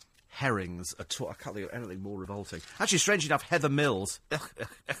fancy herrings at all. I can't think of anything more revolting. Actually, strangely enough, Heather Mills...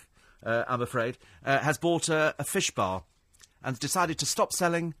 I'm afraid, has bought a fish bar and decided to stop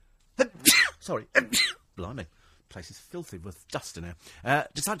selling... Sorry. Blimey. The place is filthy with dust in here.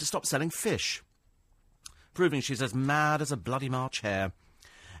 Decided to stop selling fish. Proving she's as mad as a bloody March hare.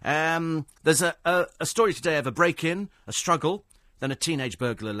 There's a story today of a break-in, a struggle, then a teenage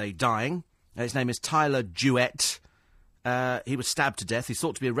burglar lay dying. His name is Tyler Jewett. He was stabbed to death. He's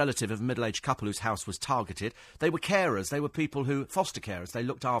thought to be a relative of a middle-aged couple whose house was targeted. They were carers. They were people who... foster carers. They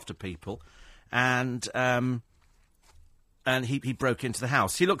looked after people. And he broke into the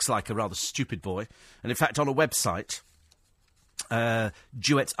house. He looks like a rather stupid boy. And, in fact, on a website,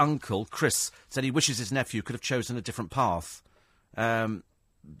 Jewett's uncle, Chris, said he wishes his nephew could have chosen a different path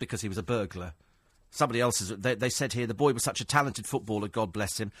because he was a burglar. Somebody else's... They said here, the boy was such a talented footballer, God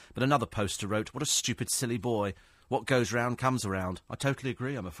bless him. But another poster wrote, what a stupid, silly boy. What goes round comes around. I totally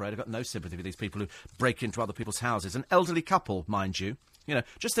agree, I'm afraid. I've got no sympathy for these people who break into other people's houses. An elderly couple, mind you. You know,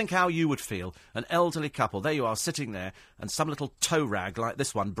 just think how you would feel. An elderly couple, there you are, sitting there, and some little tow rag like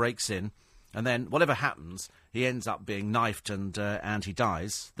this one breaks in, and then, whatever happens, he ends up being knifed and he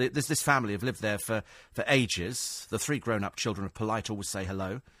dies. This family have lived there for ages. The 3 grown-up children are polite, always say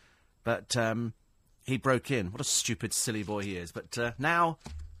hello. But he broke in. What a stupid, silly boy he is. But now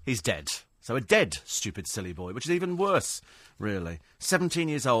he's dead. So a dead, stupid, silly boy, which is even worse, really. 17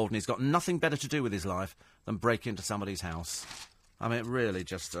 years old, and he's got nothing better to do with his life than break into somebody's house. I mean, really,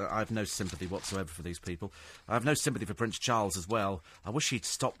 just, I have no sympathy whatsoever for these people. I have no sympathy for Prince Charles as well. I wish he'd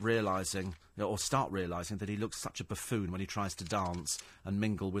stop realising, or start realising, that he looks such a buffoon when he tries to dance and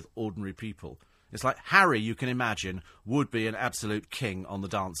mingle with ordinary people. It's like Harry, you can imagine, would be an absolute king on the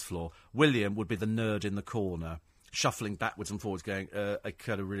dance floor. William would be the nerd in the corner, shuffling backwards and forwards, going, I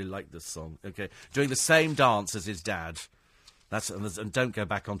kind of really like this song, okay? Doing the same dance as his dad. And don't go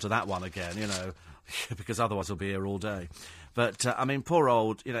back onto that one again, you know, because otherwise we'll be here all day. But, I mean, poor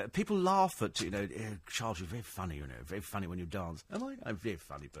old, you know, people laugh at, you know, Charles, you're very funny, you know, very funny when you dance. Am I? I'm a very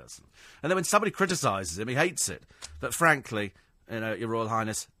funny person. And then when somebody criticises him, he hates it. But frankly, you know, Your Royal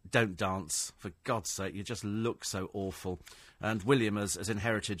Highness, don't dance. For God's sake, you just look so awful. And William has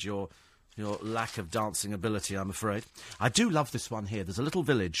inherited your lack of dancing ability, I'm afraid. I do love this one here. There's a little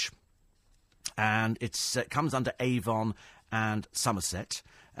village, and it comes under Avon and Somerset.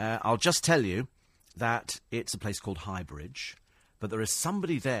 I'll just tell you that it's a place called Highbridge, but there is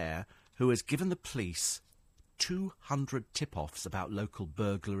somebody there who has given the police 200 tip-offs about local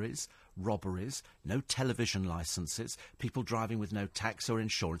burglaries, robberies, no television licences, people driving with no tax or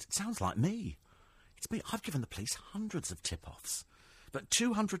insurance. It sounds like me. It's me. I've given the police hundreds of tip-offs. But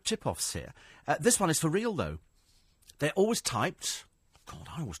 200 tip-offs here. This one is for real, though. They're always typed. God,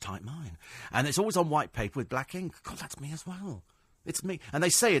 I always type mine. And it's always on white paper with black ink. God, that's me as well. It's me. And they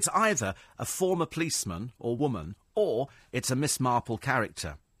say it's either a former policeman or woman, or it's a Miss Marple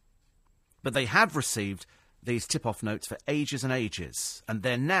character. But they have received these tip-off notes for ages and ages, and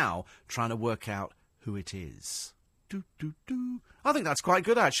they're now trying to work out who it is. I think that's quite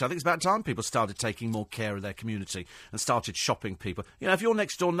good, actually. I think it's about time people started taking more care of their community and started shopping people. You know, if your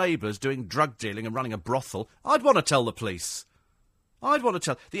next-door neighbour's doing drug dealing and running a brothel, I'd want to tell the police. I'd want to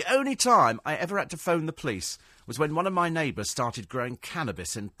tell. The only time I ever had to phone the police was when one of my neighbours started growing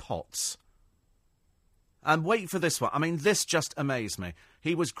cannabis in pots. And wait for this one. I mean, this just amazed me.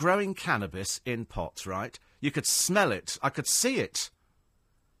 He was growing cannabis in pots, right? You could smell it. I could see it.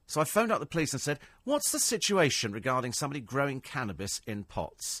 So I phoned up the police and said, what's the situation regarding somebody growing cannabis in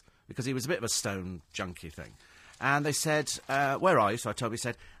pots? Because he was a bit of a stone junkie thing. And they said, where are you? So I told him, he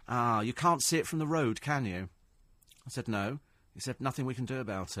said, you can't see it from the road, can you? I said, no. He said, nothing we can do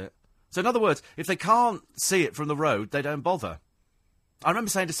about it. So in other words, if they can't see it from the road, they don't bother. I remember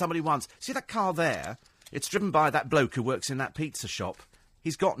saying to somebody once, see that car there? It's driven by that bloke who works in that pizza shop.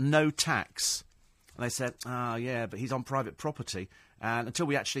 He's got no tax. And they said, yeah, but he's on private property. And until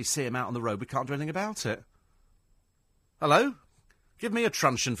we actually see him out on the road, we can't do anything about it. Hello? Give me a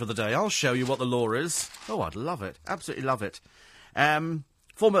truncheon for the day. I'll show you what the law is. Oh, I'd love it. Absolutely love it.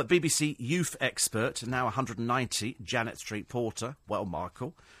 Former BBC youth expert, now 190, Janet Street Porter, well,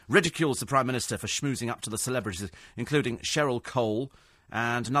 Markle, ridicules the Prime Minister for schmoozing up to the celebrities, including Cheryl Cole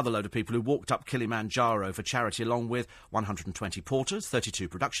and another load of people who walked up Kilimanjaro for charity, along with 120 porters, 32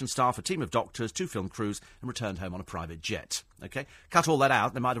 production staff, a team of doctors, 2 film crews, and returned home on a private jet. OK? Cut all that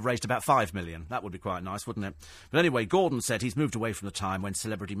out, they might have raised about 5 million. That would be quite nice, wouldn't it? But anyway, Gordon said he's moved away from the time when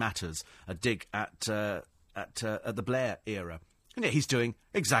Celebrity Matters, a dig at the Blair era. And yet he's doing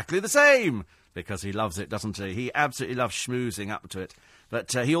exactly the same, because he loves it, doesn't he? He absolutely loves schmoozing up to it.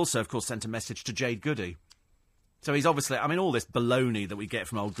 But he also, of course, sent a message to Jade Goody. So he's obviously, I mean, all this baloney that we get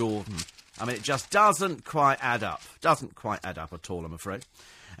from old Gordon, I mean, it just doesn't quite add up. Doesn't quite add up at all, I'm afraid.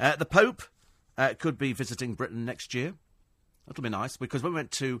 The Pope could be visiting Britain next year. That'll be nice, because when we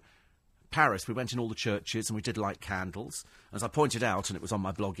went to Paris, we went in all the churches and we did light candles. As I pointed out, and it was on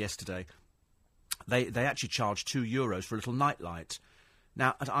my blog yesterday, they actually charge €2 for a little nightlight.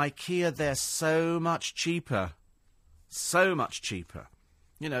 Now, at IKEA, they're so much cheaper. So much cheaper.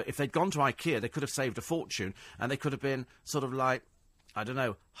 You know, if they'd gone to IKEA, they could have saved a fortune, and they could have been sort of like, I don't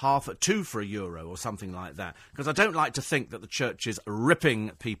know, $2 for €1 or something like that. Because I don't like to think that the church is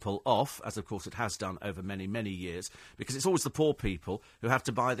ripping people off, as of course it has done over many, many years, because it's always the poor people who have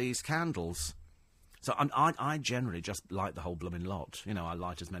to buy these candles. So I generally just light the whole blooming lot. You know, I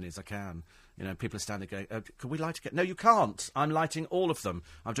light as many as I can. You know, people are standing going, can we light again? No, you can't. I'm lighting all of them.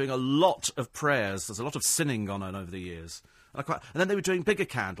 I'm doing a lot of prayers. There's a lot of sinning gone on over the years. And then they were doing bigger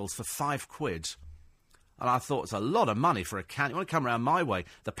candles for £5. And I thought, it's a lot of money for a candle. You want to come around my way?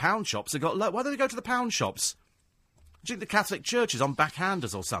 The pound shops have got low. Why do they go to the pound shops? Do you think the Catholic Church is on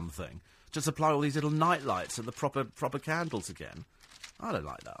backhanders or something to supply all these little night lights and the proper candles again? I don't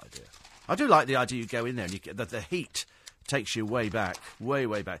like that idea. I do like the idea you go in there and you get the heat takes you way back, way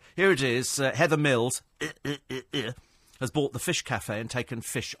back. Here it is. Heather Mills has bought the Fish Cafe and taken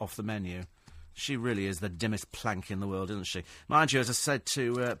fish off the menu. She really is the dimmest plank in the world, isn't she? Mind you, as I said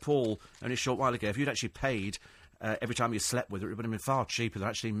to Paul only a short while ago, if you'd actually paid every time you slept with her, it would have been far cheaper than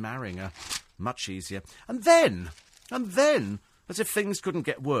actually marrying her. Much easier. And then, as if things couldn't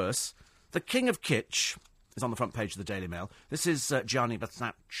get worse, the King of Kitsch is on the front page of the Daily Mail. This is Gianni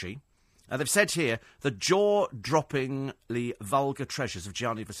Versace. They've said here, the jaw-droppingly vulgar treasures of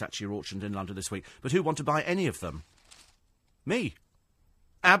Gianni Versace are auctioned in London this week. But who want to buy any of them? Me.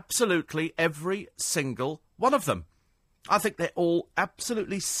 Absolutely every single one of them. I think they're all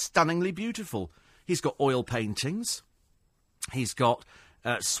absolutely stunningly beautiful. He's got oil paintings. He's got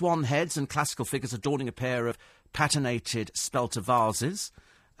swan heads and classical figures adorning a pair of patinated spelter vases.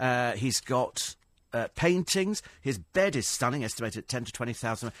 He's got paintings. His bed is stunning, estimated at 10 to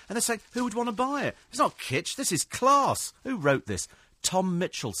 20,000. And they're saying, who would want to buy it? It's not kitsch. This is class. Who wrote this? Tom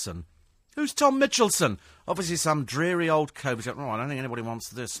Mitchelson. Who's Tom Mitchelson? Obviously some dreary old cove. Oh, I don't think anybody wants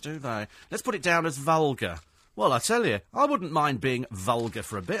this, do they? Let's put it down as vulgar. Well, I tell you, I wouldn't mind being vulgar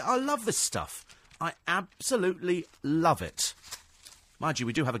for a bit. I love this stuff. I absolutely love it. Mind you,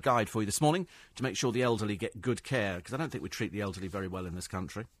 we do have a guide for you this morning to make sure the elderly get good care, because I don't think we treat the elderly very well in this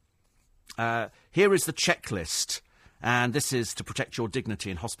country. Here is the checklist, and this is to protect your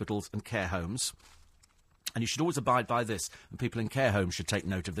dignity in hospitals and care homes. And you should always abide by this, and people in care homes should take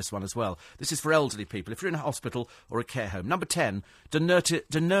note of this one as well. This is for elderly people, if you're in a hospital or a care home. Number 10, do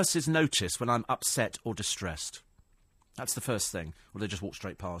nurses notice when I'm upset or distressed? That's the first thing. Or they just walk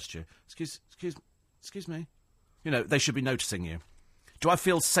straight past you. Excuse me. You know, they should be noticing you. Do I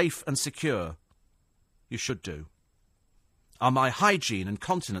feel safe and secure? You should do. Are my hygiene and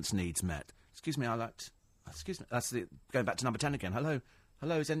continence needs met? Excuse me, that's going back to number 10 again. Hello,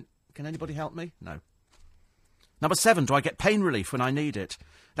 can anybody help me? No. Number 7, do I get pain relief when I need it?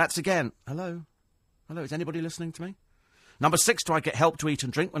 That's again, hello, is anybody listening to me? Number 6, do I get help to eat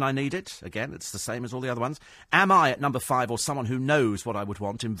and drink when I need it? Again, it's the same as all the other ones. Am I, at number 5, or someone who knows what I would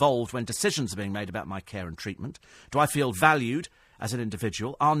want, involved when decisions are being made about my care and treatment? Do I feel valued as an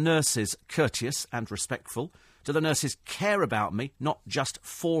individual? Are nurses courteous and respectful? Do the nurses care about me, not just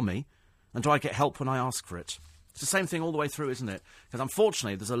for me? And do I get help when I ask for it? It's the same thing all the way through, isn't it? Because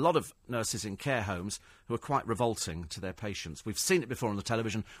unfortunately, there's a lot of nurses in care homes who are quite revolting to their patients. We've seen it before on the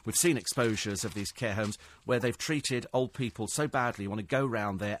television. We've seen exposures of these care homes where they've treated old people so badly you want to go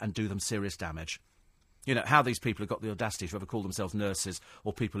round there and do them serious damage. You know, how these people have got the audacity to ever call themselves nurses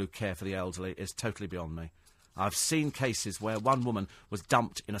or people who care for the elderly is totally beyond me. I've seen cases where one woman was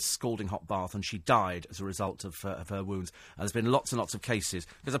dumped in a scalding hot bath and she died as a result of her wounds. And there's been lots and lots of cases,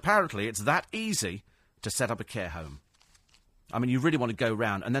 because apparently it's that easy to set up a care home. I mean, you really want to go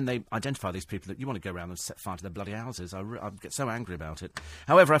round, and then they identify these people that you want to go round and set fire to their bloody houses. I get so angry about it.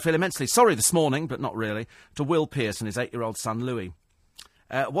 However, I feel immensely sorry this morning, but not really, to Will Pearce and his 8-year-old son, Louis.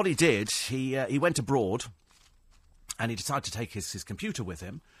 What he did, he went abroad, and he decided to take his computer with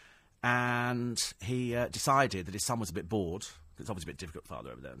him, and he decided that his son was a bit bored. It's obviously a bit difficult, father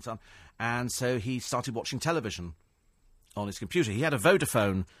over there and son. And so he started watching television on his computer. He had a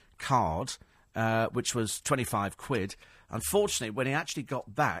Vodafone card, which was 25 quid. Unfortunately, when he actually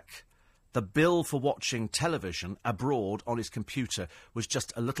got back, the bill for watching television abroad on his computer was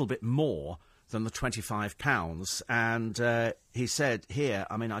just a little bit more than the £25. And he said, here,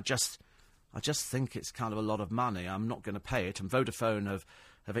 I mean, I just think it's kind of a lot of money. I'm not going to pay it. And Vodafone have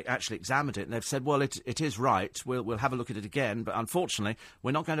actually examined it, and they've said, well, it is right. We'll have a look at it again, but unfortunately,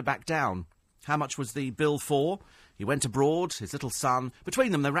 we're not going to back down. How much was the bill for? He went abroad, his little son.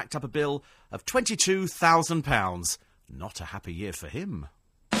 Between them, they racked up a bill of £22,000. Not a happy year for him.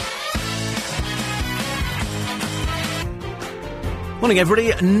 Morning,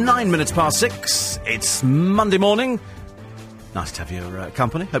 everybody. 9 minutes past 6. It's Monday morning. Nice to have your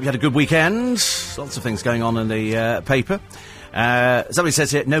company. Hope you had a good weekend. Lots of things going on in the paper. Somebody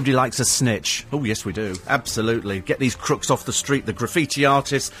says here, nobody likes a snitch. Oh, yes, we do. Absolutely. Get these crooks off the street, the graffiti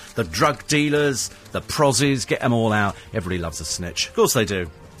artists, the drug dealers, the prozzies, get them all out. Everybody loves a snitch. Of course they do.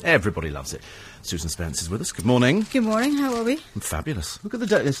 Everybody loves it. Susan Spence is with us. Good morning. Good morning. How are we? I'm fabulous. Look at the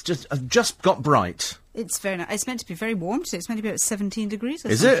day. It's just got bright. It's very nice. It's meant to be very warm today. It's meant to be about 17 degrees or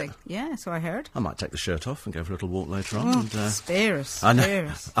is something. Is it? Yeah, so I heard. I might take the shirt off and go for a little walk later on. Oh, and, spare us. I know. Spare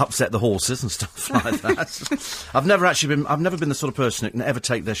us. Upset the horses and stuff like that. I've never been the sort of person who can ever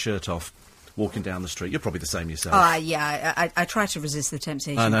take their shirt off walking down the street. You're probably the same yourself. Yeah, I try to resist the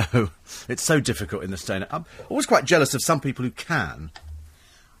temptation. I know. It's so difficult in this day. I'm always quite jealous of some people who can.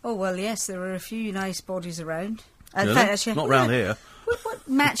 Oh, well, yes, there are a few nice bodies around. Really? In fact, actually, not round here. What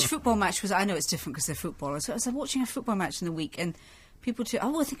football match was it? I know it's different because they're footballers. So I was watching a football match in the week, and people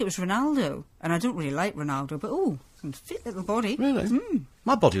I think it was Ronaldo. And I don't really like Ronaldo, but some fit little body. Really? Mm.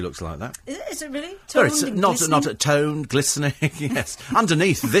 My body looks like that. Is it really? Toned not a toned, glistening, yes.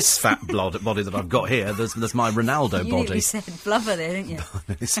 Underneath this fat body that I've got here, there's my Ronaldo body. You said blubber there, didn't you?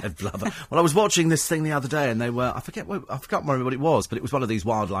 You said blubber. Well, I was watching this thing the other day, and they were, I forget what it was, but it was one of these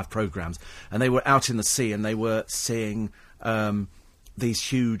wildlife programmes, and they were out in the sea, and they were seeing these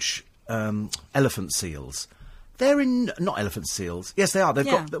huge elephant seals. They're not elephant seals. Yes, they are. They've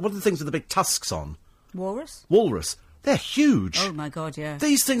got, what are the things with the big tusks on? Walrus. They're huge. Oh, my God, yeah.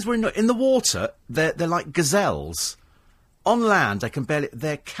 These things were in the water. They're like gazelles. On land,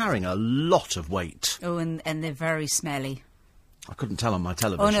 they're carrying a lot of weight. Oh, and they're very smelly. I couldn't tell on my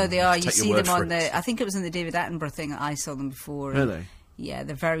television. Oh no, they are. You Take your see word them for on it. the. I think it was in the David Attenborough thing. I saw them before. and, Really? Yeah,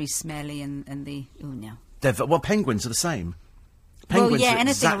 they're very smelly and the. Oh no. Well, penguins are the same. Penguins Well, yeah, are anything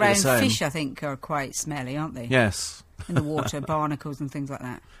exactly around the same. fish, I think, are quite smelly, aren't they? Yes. In the water, barnacles and things like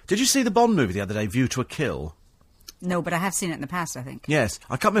that. Did you see the Bond movie the other day, View to a Kill? No, but I have seen it in the past, I think. Yes.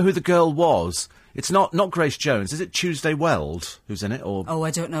 I can't remember who the girl was. It's not Grace Jones. Is it Tuesday Weld who's in it? Or Oh, I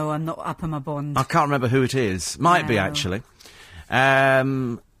don't know. I'm not up on my Bond. I can't remember who it is. Might be, No. actually.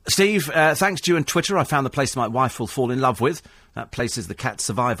 Steve, thanks to you and Twitter, I found the place my wife will fall in love with. That place is the Cat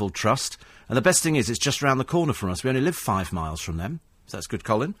Survival Trust. And the best thing is, it's just around the corner from us. We only live 5 miles from them. So that's good,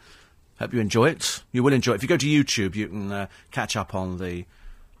 Colin. Hope you enjoy it. You will enjoy it. If you go to YouTube, you can catch up on the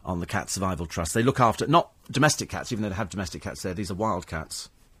Cat Survival Trust. They look after, not domestic cats, even though they have domestic cats there. These are wild cats.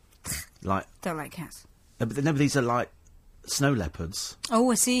 Like, Don't like cats. no, but these are like snow leopards.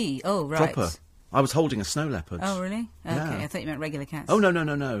 Oh, I see. Oh, right. Proper. I was holding a snow leopard. Oh, really? Okay, Yeah. I thought you meant regular cats. Oh, no. I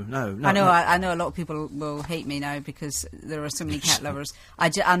know. I know a lot of people will hate me now because there are so many cat lovers.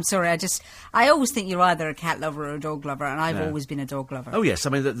 I'm sorry. I always think you're either a cat lover or a dog lover, and I've No. always been a dog lover. Oh, yes.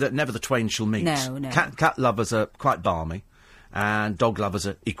 I mean, never the twain shall meet. No, no. Cat lovers are quite balmy, and dog lovers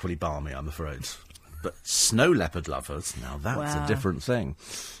are equally balmy, I'm afraid. But snow leopard lovers, now that's Wow. a different thing.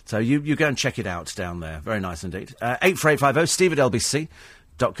 So you go and check it out down there. Very nice indeed. 84850,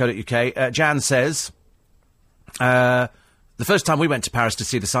 steve@lbc.co.uk. Jan says, the first time we went to Paris to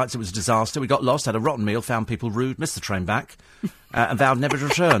see the sights, it was a disaster. We got lost, had a rotten meal, found people rude, missed the train back, and vowed never to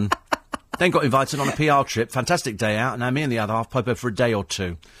return. Then got invited on a PR trip, fantastic day out, and now me and the other half pop over for a day or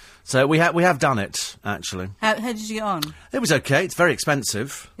two. So we have done it, actually. How did you get on? It was okay. It's very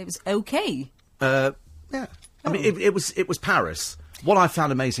expensive. It was okay. Yeah. I mean, it was Paris. What I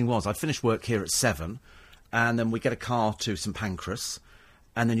found amazing was I finished work here at 7, and then we get a car to St Pancras,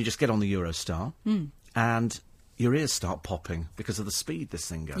 and then you just get on the Eurostar, and your ears start popping because of the speed this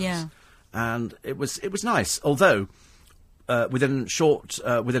thing goes. Yeah. And it was nice. Although within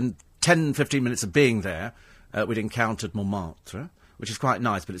 10-15 minutes of being there, we'd encountered Montmartre, which is quite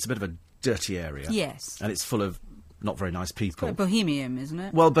nice, but it's a bit of a dirty area. Yes. And it's full of not very nice people. Quite bohemian, isn't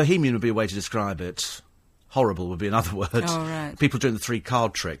it? Well, bohemian would be a way to describe it. Horrible would be another word. Oh, right. People doing the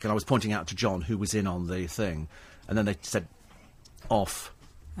 3-card trick, and I was pointing out to John who was in on the thing, and then they said off.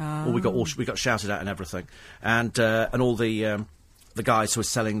 Oh. Or we got shouted at and everything, and all the guys who were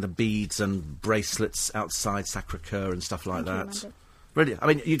selling the beads and bracelets outside Sacré-Cœur and stuff like that. Really, I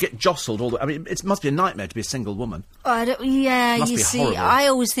mean, you get jostled I mean, it must be a nightmare to be a single woman. Yeah, Must you be see, horrible. I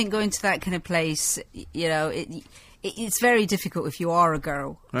always think going to that kind of place, you know, it's very difficult if you are a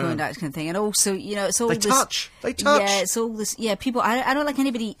girl going to that kind of thing. And also, you know, it's all They this... touch. They touch. Yeah, it's all this... Yeah, people... I don't like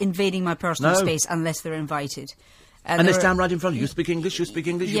anybody invading my personal No. space unless they're invited. And they there are- stand right in front of you. You speak English, you speak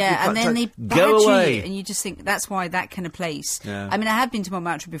English. Yeah, and then they go badger away. you, and you just think that's why that kind of place. Yeah. I mean, I have been to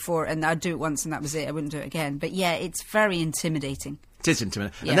Montmartre before, and I'd do it once, and that was it. I wouldn't do it again. But yeah, it's very intimidating. It is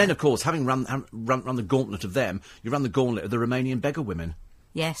intimidating. Yeah. And then, of course, having run the gauntlet of them, you run the gauntlet of the Romanian beggar women.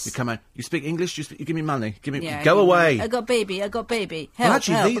 Yes. You come out, you speak English, you give me money, Yeah, go you know, away. I got baby. Help, Well,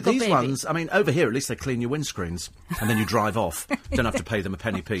 actually, help, I got these baby. ones, I mean, over here, at least they clean your windscreens, and then you drive off. Don't have to pay them a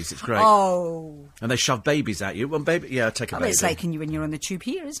penny piece. It's great. Oh. And they shove babies at you. Well, baby, yeah, take a I baby. mean, it's like when you're on the tube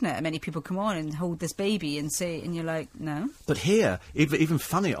here, isn't it? Many people come on and hold this baby and say, and you're like, no. But here, even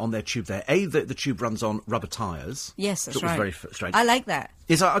funnier on their tube there, the tube runs on rubber tyres. Yes, that's That was right. very strange. I like that.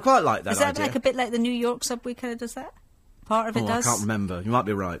 I quite like that Is that idea. like a bit like the New York subway kind of does that? Part of it does? I can't remember. You might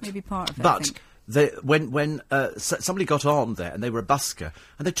be right. Maybe part of it, I But think. when somebody got on there and they were a busker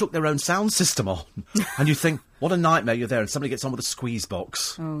and they took their own sound system on, and you think, what a nightmare you're there, and somebody gets on with a squeeze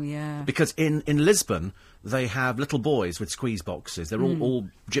box. Oh, yeah. Because in Lisbon, they have little boys with squeeze boxes. They're all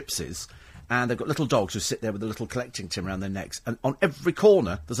gypsies. And they've got little dogs who sit there with a little collecting tin around their necks. And on every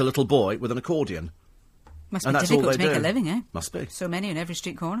corner, there's a little boy with an accordion. Must And be that's all difficult to they make a do. living, eh? Must be. So many on every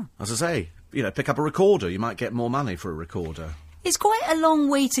street corner. As I say, pick up a recorder. You might get more money for a recorder. It's quite a long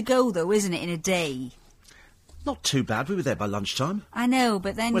way to go, though, isn't it, in a day? Not too bad. We were there by lunchtime. I know,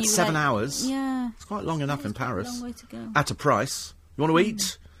 but then Well, you it's were 7 like- hours. Yeah. It's quite long enough in It's quite a Paris. long way to go. At a price. You want to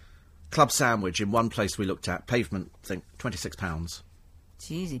eat? Club sandwich in one place we looked at, pavement, I think, £26.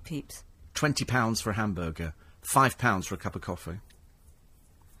 Jeezy peeps. £20 for a hamburger. £5 for a cup of coffee.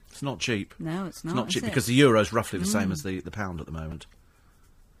 It's not cheap. No, it's not. It's not is cheap it? because the euro's roughly the same as the pound at the moment.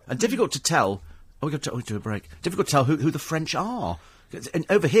 And difficult to tell. Oh, we've got to do a break. Difficult to tell who the French are. And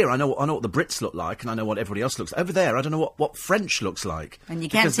over here, I know what the Brits look like, and I know what everybody else looks like. Over there, I don't know what French looks like. And you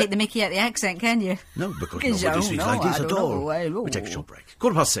can't Because take the mickey out the accent, can you? No, because Because nobody I speaks don't like know, this I at don't all. know, I don't We take a know. short break.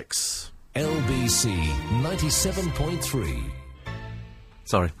 6:15. LBC 97.3.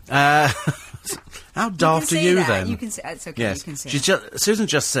 Sorry. How daft are say you that. then? You can say it's okay. Yes, You can say she's that. Susan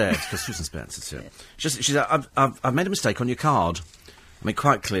just said, because Susan Spencer's here. She said, I've made a mistake on your card. I mean,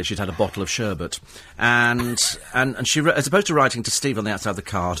 quite clear she'd had a bottle of sherbet. And she, as opposed to writing to Steve on the outside of the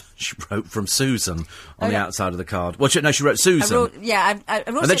card, she wrote from Susan on the outside of the card. Well, she wrote Susan. I wrote and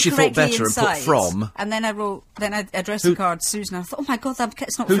then it she thought correctly better inside, and put from. And then I addressed the card to Susan. I thought, oh my God,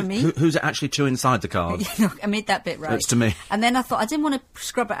 it's not for me. Who's it actually to inside the card? I made that bit right. It's to me. And then I thought, I didn't want to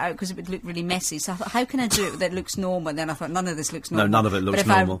scrub it out because it would look really messy. So I thought, how can I do it that looks normal? And then I thought, none of this looks normal. No, none of it looks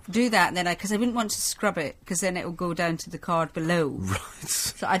normal. But if I do that, then because I wouldn't want to scrub it, because then it will go down to the card below. Right.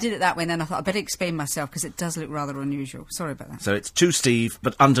 So I did it that way, and then I thought, I better explain myself, because it does look rather unusual. Sorry about that. So it's to Steve,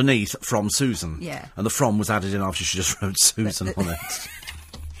 but underneath, from Susan. Yeah. And the from was added in after she just wrote Susan on it.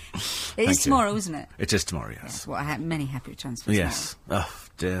 It is you. tomorrow, isn't it? It is tomorrow, yes. Well, I have many happy transfers. Yes. Oh,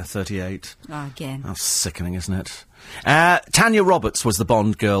 dear, 38. Oh, again. How sickening, isn't it? Tanya Roberts was the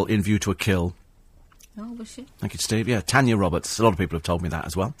Bond girl in View to a Kill. Oh, was she? Thank you, Steve. Yeah, Tanya Roberts. A lot of people have told me that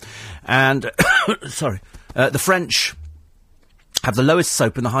as well. And, sorry, the French have the lowest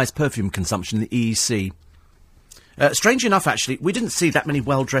soap and the highest perfume consumption in the EEC. Strange enough, actually, we didn't see that many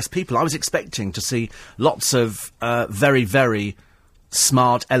well-dressed people. I was expecting to see lots of very, very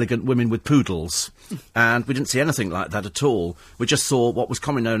smart, elegant women with poodles. And we didn't see anything like that at all. We just saw what was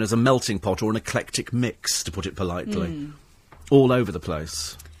commonly known as a melting pot or an eclectic mix, to put it politely. All over the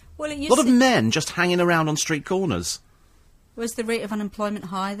place. Well, A lot of men just hanging around on street corners. Was the rate of unemployment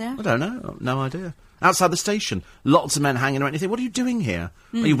high there? I don't know. No idea. Outside the station, lots of men hanging around. You think, what are you doing here?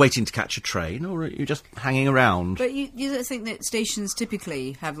 Are you waiting to catch a train, or are you just hanging around? But you don't think that stations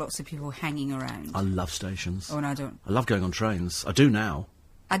typically have lots of people hanging around? I love stations. Oh, no, I don't. I love going on trains. I do now.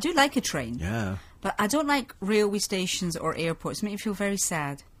 I do like a train. Yeah. But I don't like railway stations or airports. It makes me feel very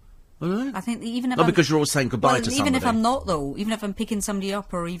sad. Oh, really? I think that even if Not I'm, because you're always saying goodbye well, to even if somebody. I'm not, though, even if I'm picking somebody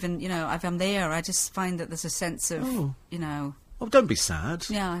up, or even, if I'm there, I just find that there's a sense of, Oh, don't be sad.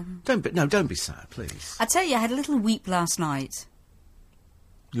 Yeah. Don't be sad, please. I tell you, I had a little weep last night.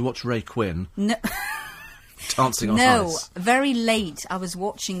 You watch Ray Quinn No, dancing on no, ice. very late. I was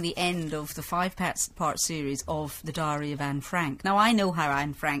watching the end of the 5-part series of The Diary of Anne Frank. Now, I know how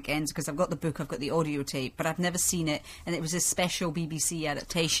Anne Frank ends because I've got the book, I've got the audio tape, but I've never seen it, and it was a special BBC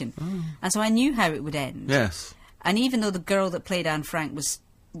adaptation. And so I knew how it would end. Yes. And even though the girl that played Anne Frank was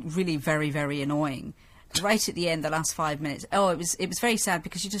really very, very annoying, right at the end, the last 5 minutes, it was very sad,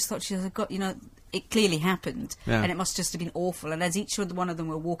 because you just thought she had got, it clearly happened, Yeah. and it must just have been awful. And as each one of them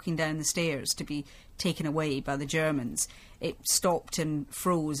were walking down the stairs to be taken away by the Germans, it stopped and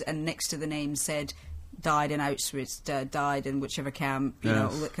froze, and next to the name said, died in Auschwitz, died in whichever camp, all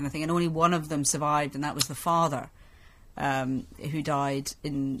that kind of thing. And only one of them survived, and that was the father, who died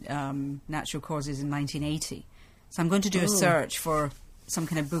in natural causes in 1980. So I'm going to do a search for some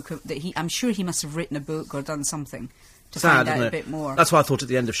kind of book that I'm sure he must have written a book or done something to find out isn't a it? bit more. That's why I thought at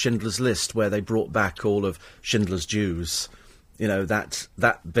the end of Schindler's List, where they brought back all of Schindler's Jews,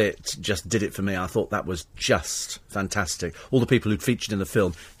 that bit just did it for me. I thought that was just fantastic. All the people who'd featured in the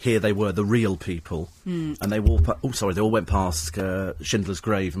film, here they were, the real people, and they all went past Schindler's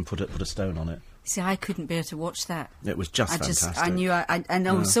grave and put a stone on it. See, I couldn't bear to watch that. It was just fantastic. I knew, I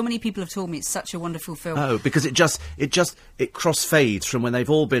know so many people have told me it's such a wonderful film. Oh, because it crossfades from when they've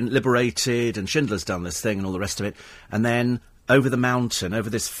all been liberated and Schindler's done this thing and all the rest of it, and then over the mountain,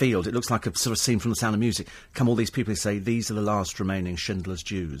 over this field, it looks like a sort of scene from The Sound of Music, come all these people who say, these are the last remaining Schindler's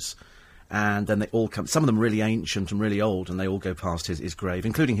Jews. And then they all come, some of them really ancient and really old, and they all go past his grave,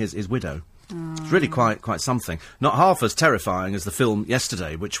 including his widow. It's really quite something. Not half as terrifying as the film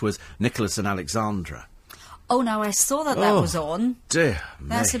yesterday, which was Nicholas and Alexandra. Oh, now I saw that was on. Dear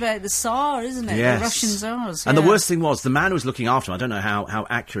That's me. about the Tsar, isn't it? Yes. The Russian Tsars. And the yeah. worst thing was, the man who was looking after him, I don't know how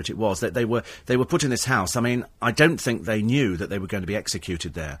accurate it was, that they were put in this house. I mean, I don't think they knew that they were going to be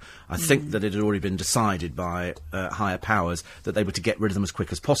executed there. I think that it had already been decided by higher powers that they were to get rid of them as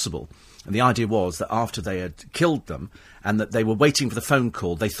quick as possible. And the idea was that after they had killed them, and that they were waiting for the phone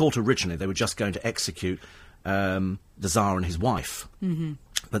call, they thought originally they were just going to execute the Tsar and his wife. Mm-hmm.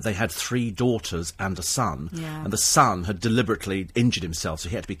 But they had 3 daughters and a son, and the son had deliberately injured himself, so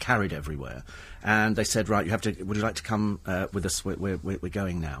he had to be carried everywhere. And they said, right, would you like to come with us? We're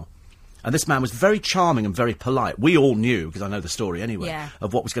going now. And this man was very charming and very polite. We all knew, because I know the story anyway,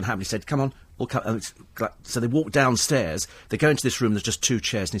 of what was going to happen. He said, come on, we'll come. So they walked downstairs, they go into this room, there's just 2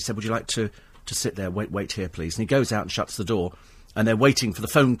 chairs, and he said, would you like to sit there, wait here, please? And he goes out and shuts the door, and they're waiting for the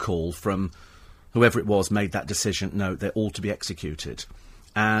phone call from whoever it was made that decision. No, they're all to be executed.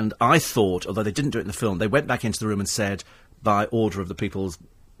 And I thought, although they didn't do it in the film, they went back into the room and said, by order of the People's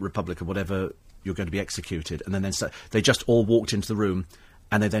Republic or whatever, you're going to be executed. And then they just all walked into the room,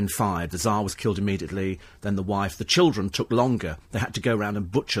 and they then fired. The Tsar was killed immediately, then the wife. The children took longer. They had to go around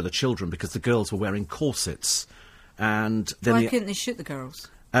and butcher the children because the girls were wearing corsets. And then Why couldn't they shoot the girls?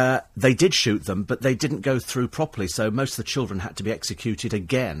 They did shoot them, but they didn't go through properly, so most of the children had to be executed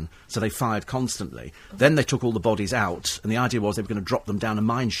again, so they fired constantly. Then they took all the bodies out, and the idea was they were going to drop them down a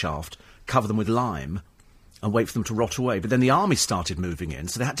mine shaft, cover them with lime, and wait for them to rot away. But then the army started moving in,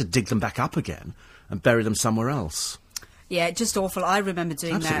 so they had to dig them back up again and bury them somewhere else. Yeah, just awful. I remember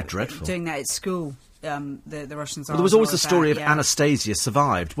doing Absolutely that. dreadful. Doing that at school. The Russians. Well, there was always the story of yeah. Anastasia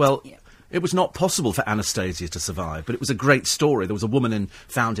survived. Well, Yeah. it was not possible for Anastasia to survive, but it was a great story. There was a woman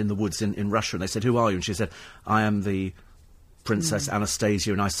found in the woods in Russia, and they said, "Who are you?" And she said, "I am the Princess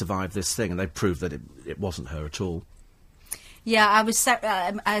Anastasia, and I survived this thing." And they proved that it wasn't her at all. Yeah,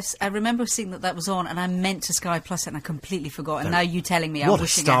 I remember seeing that was on, and I meant to Sky Plus it, and I completely forgot. And now you telling me, I'm What a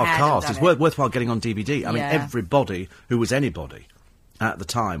wishing star I had cast! done It's it. worthwhile getting on DVD. I mean, Yeah. everybody who was anybody at the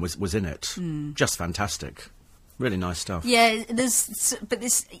time was in it. Just fantastic. Really nice stuff. Yeah, there's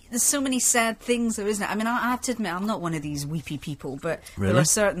so many sad things, though, isn't it? I mean, I have to admit, I'm not one of these weepy people, but Really? there are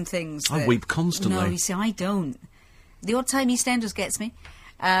certain things. I that, weep constantly. No, you see, I don't. The odd time EastEnders gets me,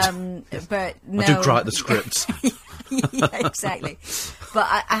 but no. I do cry at the scripts. Yeah, exactly. But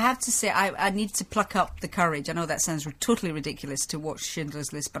I have to say, I need to pluck up the courage. I know that sounds totally ridiculous to watch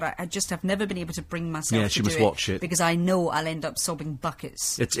Schindler's List, but I just have never been able to bring myself Yeah, to you do must watch it. because I know I'll end up sobbing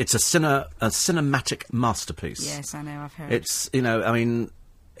buckets. It's a cinematic masterpiece. Yes, I know, I've heard. It's, I mean,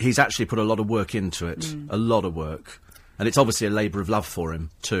 he's actually put a lot of work into it. A lot of work. And it's obviously a labour of love for him,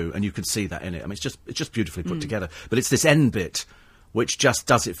 too, and you can see that in it. I mean, it's just beautifully put together. But it's this end bit which just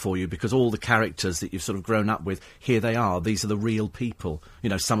does it for you, because all the characters that you've sort of grown up with, here they are. These are the real people.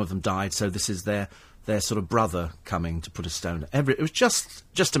 Some of them died, so this is their sort of brother coming to put a stone. It was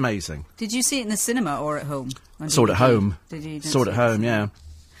just amazing. Did you see it in the cinema or at home? Saw it at home. Did you? Saw it at home, yeah.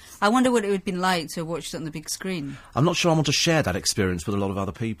 I wonder what it would have been like to have watched it on the big screen. I'm not sure I want to share that experience with a lot of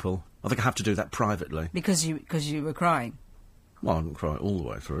other people. I think I have to do that privately. Because you were crying. Well, I didn't cry all the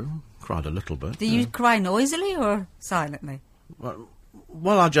way through. Cried a little bit. Do you cry noisily or silently?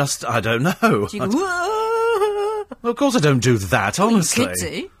 Well, I don't know. Do you go, Well, of course I don't do that, honestly. You could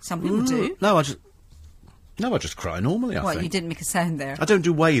do. Some people do. No, I just cry normally, I What, think. you didn't make a sound there? I don't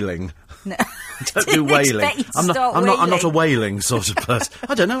do wailing. No. I don't do wailing. Expect you to I'm start not a wailing. wailing sort of person.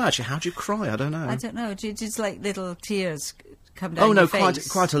 I don't know, actually. How do you cry? I don't know. I don't know. Just like little tears come down Oh, no, your face.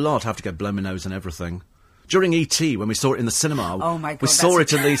 quite a lot. I have to go blow my nose and everything. During E.T., when we saw it in the cinema, Oh, my God, we saw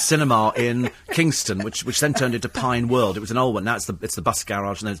that's- it in the cinema in Kingston, which then turned into Pine World. It was an old one. Now it's the bus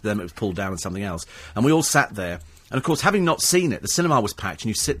garage, and then it was pulled down and something else. And we all sat there. And, of course, having not seen it, the cinema was packed, and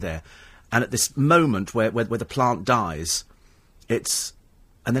you sit there, and at this moment where the plant dies, and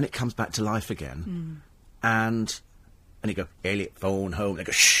then it comes back to life again. And you go, Elliot, phone home. They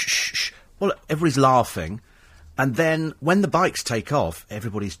go, shh, shh, shh. Well, everybody's laughing. And then, when the bikes take off,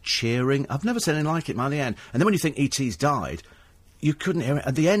 everybody's cheering. I've never seen anything like it, man, the end. And then when you think E.T.'s died, you couldn't hear it.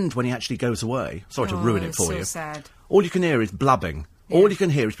 At the end, when he actually goes away, sorry to ruin it it's for so you. sad. All you can hear is blubbing. Yeah. All you can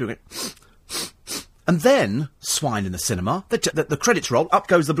hear is people going... And then, swine in the cinema, the credits roll, up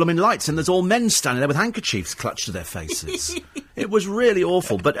goes the blooming lights, and there's all men standing there with handkerchiefs clutched to their faces. It was really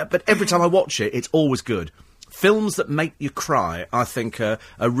awful, but every time I watch it, it's always good. Films that make you cry, I think, are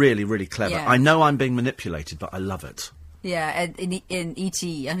really, really clever. Yeah. I know I'm being manipulated, but I love it. Yeah, and in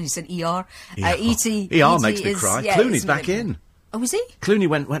E.T., I know you said E.R. ER. E.T. ER makes me cry. Yeah, Clooney's isn't back it? in. Oh, was he? Clooney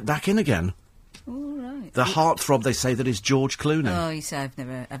went back in again. Oh, right. The heartthrob, they say, that is George Clooney. Oh, you see, I've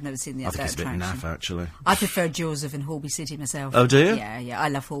never seen the I think it's a bit attraction. naff, actually. I prefer Joseph in Holby City myself. Oh, do you? Yeah, I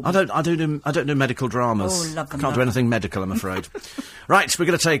love Holby. I don't do medical dramas. Oh, love them, I can't love do them. anything medical, I'm afraid. Right, we're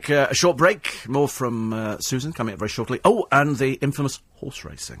going to take a short break. More from Susan coming up very shortly. Oh, and the infamous horse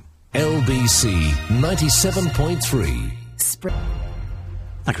racing. LBC 97.3.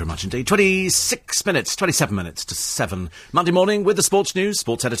 Thank you very much indeed. 27 minutes to 7. Monday morning with the sports news.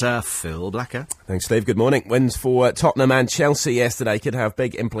 Sports editor Phil Blacker. Thanks, Steve. Good morning. Wins for Tottenham and Chelsea yesterday could have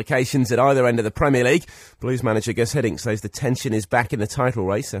big implications at either end of the Premier League. Blues manager Gus Hiddink says the tension is back in the title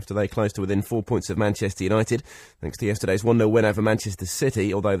race after they closed to within 4 points of Manchester United, thanks to yesterday's 1-0 win over Manchester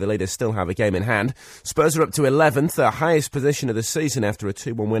City, although the leaders still have a game in hand. Spurs are up to 11th, their highest position of the season after a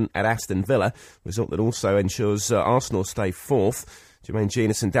 2-1 win at Aston Villa, result that also ensures Arsenal stay 4th. Jermaine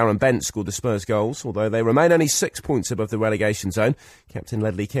Genius and Darren Bent scored the Spurs goals, although they remain only 6 points above the relegation zone. Captain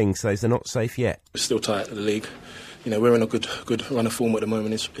Ledley King says they're not safe yet. We're still tight at the league. We're in a good run of form at the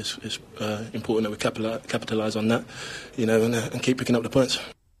moment. It's important that we capitalise on that, and keep picking up the points.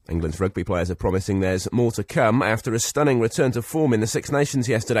 England's rugby players are promising there's more to come after a stunning return to form in the Six Nations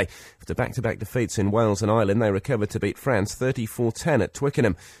yesterday. After back-to-back defeats in Wales and Ireland, they recovered to beat France 34-10 at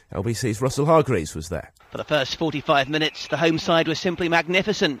Twickenham. LBC's Russell Hargreaves was there. For the first 45 minutes, the home side was simply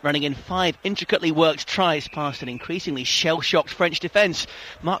magnificent, running in 5 intricately worked tries past an increasingly shell-shocked French defence.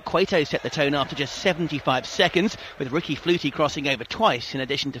 Marc Cueto set the tone after just 75 seconds, with Ricky Flutie crossing over twice, in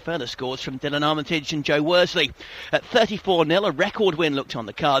addition to further scores from Dylan Armitage and Joe Worsley. At 34-0, a record win looked on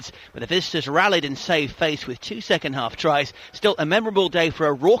the cards, but the visitors rallied and saved face with 2 second-half tries. Still a memorable day for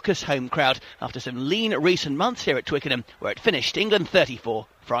a raucous home crowd after some lean recent months here at Twickenham, where it finished England 34,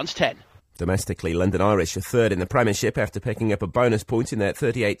 France 10. Domestically, London Irish are third in the Premiership after picking up a bonus point in their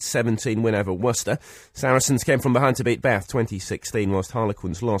 38-17 win over Worcester. Saracens came from behind to beat Bath 2016, whilst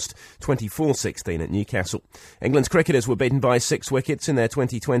Harlequins lost 24-16 at Newcastle. England's cricketers were beaten by 6 wickets in their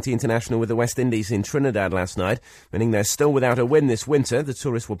 2020 international with the West Indies in Trinidad last night, meaning they're still without a win this winter. The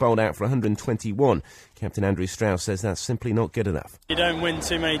tourists were bowled out for 121. Captain Andrew Strauss says that's simply not good enough. You don't win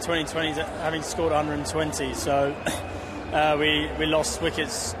too many 2020s having scored 120, so... We lost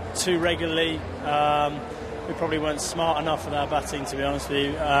wickets too regularly. We probably weren't smart enough with our batting, to be honest with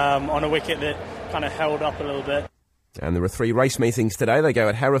you, on a wicket that kind of held up a little bit. And there are 3 race meetings today. They go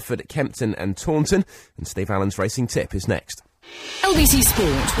at Hereford, Kempton and Taunton. And Steve Allen's racing tip is next. LBC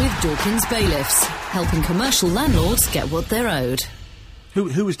Sport with Dawkins Bailiffs, helping commercial landlords get what they're owed.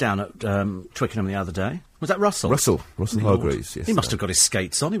 Who was down at Twickenham the other day? Was that Russell? Russell Hargreaves, yes. He must have got his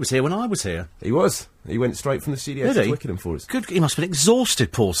skates on. He was here when I was here. He was. He went straight from the studio to Twickenham for us. Good. He must have been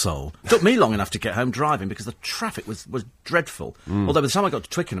exhausted, poor soul. Took me long enough to get home driving because the traffic was dreadful. Although by the time I got to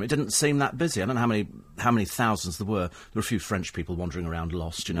Twickenham, it didn't seem that busy. I don't know how many thousands there were. There were a few French people wandering around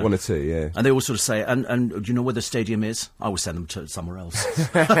lost, you know. 1 or 2, yeah. And they always sort of say, and do you know where the stadium is? I always send them to somewhere else.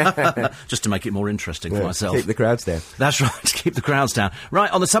 Just to make it more interesting for myself. Keep the crowds down. That's right, to keep the crowds down.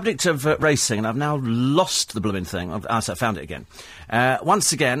 Right, on the subject of racing, and I've now lost the blooming thing. I found it again.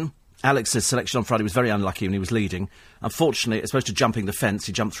 Once again, Alex's selection on Friday was very unlucky when he was leading. Unfortunately, as opposed to jumping the fence,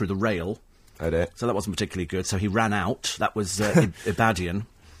 he jumped through the rail. Oh dear. So that wasn't particularly good. So he ran out. That was Ibadian.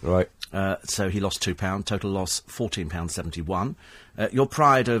 Right. So he lost £2. Total loss £14.71. Your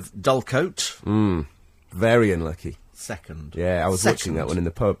pride of Dulcote. Very unlucky. Second. Yeah, I was watching that one in the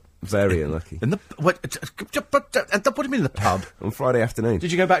pub. Very unlucky. In the what do you mean in the pub? On Friday afternoon.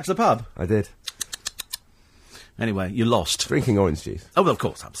 Did you go back to the pub? I did. Anyway, you lost. Drinking orange juice. Oh, well, of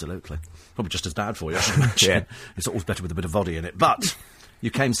course, absolutely. Probably just as bad for you, I should imagine. Yeah. It's always better with a bit of vodka in it. But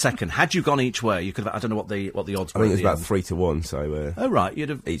you came second. Had you gone each way, you could have... I don't know what the odds were. I think it was about 3-1, so... oh, right, you'd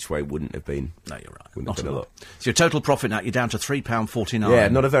have... Each way wouldn't have been... No, you're right. Wouldn't Not have been a lot. So your total profit now, you're down to £3.49. Yeah,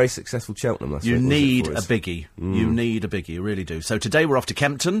 not a very successful Cheltenham last week. You need was it, a for us? biggie. You need a biggie, you really do. So today we're off to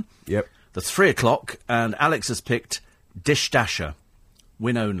Kempton. Yep. The 3 o'clock, and Alex has picked Dish Dasher.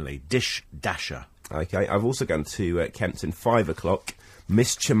 Win only. Dish Dasher. OK, I've also gone to Kempton, 5 o'clock,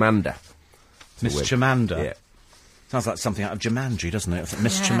 Miss Chimanda. Miss Chimanda? Yeah. Sounds like something out of Jumanji, doesn't it?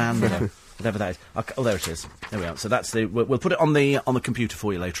 Miss Chimanda. Whatever that is. Oh, there it is. There we are. So that's the... We'll put it on the computer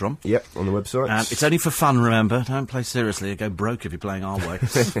for you later on. Yep, on the website. And it's only for fun, remember. Don't play seriously. You go broke if you're playing our way.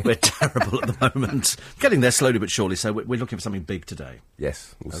 We're terrible at the moment. Getting there slowly but surely, so we're looking for something big today.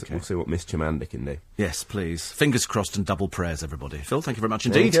 Yes, we'll see what Miss Chimanda can do. Yes, please. Fingers crossed and double prayers, everybody. Phil, thank you very much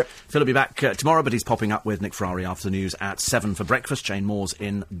indeed. Phil will be back tomorrow, but he's popping up with Nick Ferrari after the news at 7 for breakfast. Jane Moore's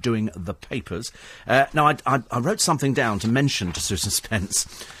in doing the papers. Now, I wrote something down to mention to Susan Spence,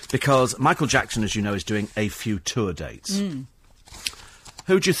 because Michael Jackson, as you know, is doing a few tour dates.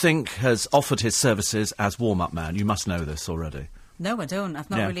 Who do you think has offered his services as warm-up man? You must know this already. No, I don't. I've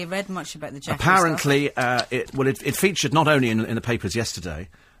not Yeah. really read much about the Jackson Apparently, it featured not only in the papers yesterday,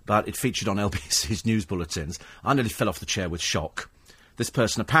 but it featured on LBC's news bulletins. I nearly fell off the chair with shock. This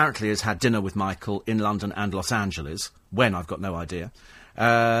person apparently has had dinner with Michael in London and Los Angeles. When, I've got no idea.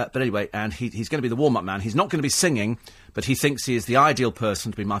 But anyway, and he's going to be the warm-up man. He's not going to be singing, but he thinks he is the ideal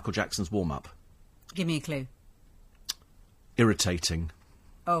person to be Michael Jackson's warm-up. Give me a clue. Irritating.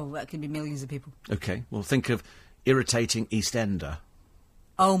 Oh, that could be millions of people. OK, well, think of irritating EastEnder.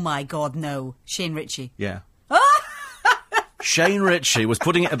 Oh, my God, no. Shane Ritchie. Yeah. Shane Ritchie was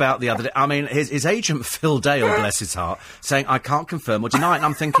putting it about the other day. I mean, his agent, Phil Dale, bless his heart, saying, I can't confirm or deny it. And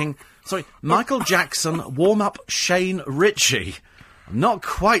I'm thinking, sorry, Michael Jackson, warm-up Shane Ritchie. I'm not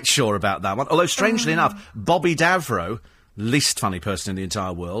quite sure about that one. Although, strangely enough, Bobby Davro, least funny person in the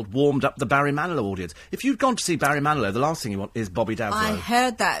entire world, warmed up the Barry Manilow audience. If you'd gone to see Barry Manilow, the last thing you want is Bobby Davro. I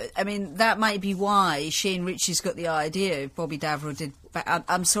heard that. I mean, that might be why Shane Ritchie's got the idea if Bobby Davro did... But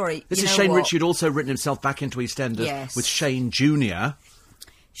I'm sorry. This you is know Shane what? Ritchie who'd also written himself back into EastEnders Yes. with Shane Jr.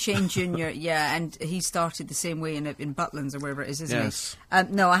 Shane Jr., yeah, and he started the same way in Butlins or wherever it is, isn't Yes. he?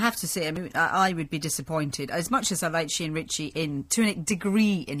 No, I have to say, I mean, I would be disappointed. As much as I like Shane Ritchie to a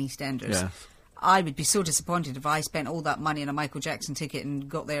degree in EastEnders, Yeah. I would be so disappointed if I spent all that money on a Michael Jackson ticket and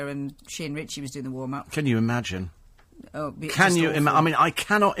got there and Shane Ritchie was doing the warm-up. Can you imagine? Oh, it'd be Can just you? awful. I mean, I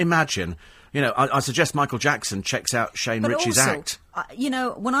cannot imagine. You know, I suggest Michael Jackson checks out Shane But Ritchie's also, act. you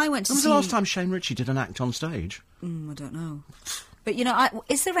know, when I went to When was see... the last time Shane Ritchie did an act on stage? I don't know. But, you know,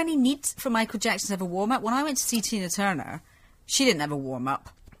 is there any need for Michael Jackson to have a warm-up? When I went to see Tina Turner, she didn't have a warm-up.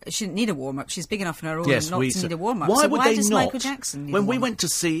 She didn't need a warm-up. She's big enough in her own not to need a warm-up. Why so would why they does not? Michael Jackson need When a we warm-up? went to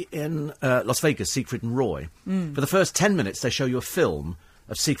see in Las Vegas, Siegfried and Roy, for the first 10 minutes they show you a film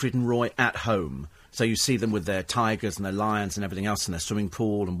of Siegfried and Roy at home. So you see them with their tigers and their lions and everything else in their swimming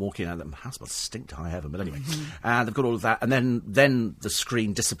pool and walking out. The house must stink to high heaven, but anyway. And they've got all of that. And then the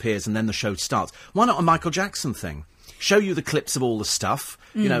screen disappears and then the show starts. Why not a Michael Jackson thing? Show you the clips of all the stuff.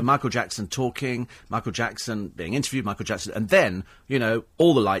 You know, Michael Jackson talking, Michael Jackson being interviewed, Michael Jackson. And then, you know,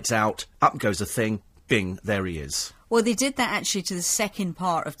 all the lights out, up goes the thing, bing, there he is. Well, they did that actually to the second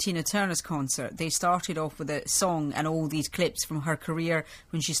part of Tina Turner's concert. They started off with a song and all these clips from her career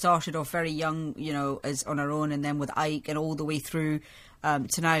when she started off very young, you know, as on her own, and then with Ike and all the way through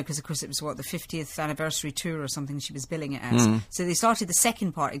to now, because of course it was the 50th anniversary tour or something she was billing it as. So they started the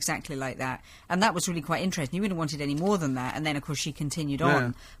second part exactly like that, and that was really quite interesting. You wouldn't have wanted any more than that, and then of course she continued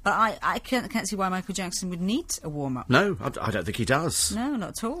on. But I can't see why Michael Jackson would need a warm-up. No, I don't think he does. No,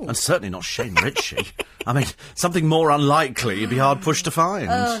 not at all. And certainly not Shane Ritchie. I mean, something more unlikely you'd be hard-pushed to find.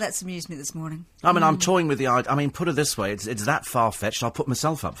 Oh, that's amused me this morning. I mean, I'm toying with the idea. I mean, put it this way, it's that far-fetched, I'll put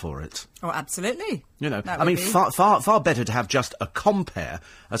myself up for it. Oh, absolutely. You know, That I would mean, be. far better to have just a compere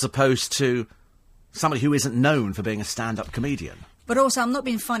as opposed to somebody who isn't known for being a stand-up comedian. But also, I'm not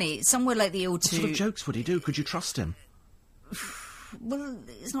being funny. Somewhere like the O2... What sort of jokes would he do? Could you trust him? Well,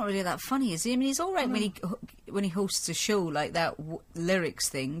 it's not really that funny, is he? I mean, he's all right when he hosts a show like that lyrics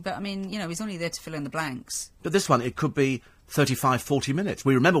thing, but I mean, you know, he's only there to fill in the blanks. But this one, it could be 35, 40 minutes.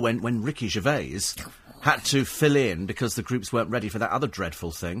 We remember when Ricky Gervais had to fill in because the groups weren't ready for that other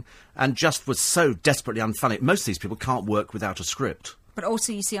dreadful thing and just was so desperately unfunny. Most of these people can't work without a script. But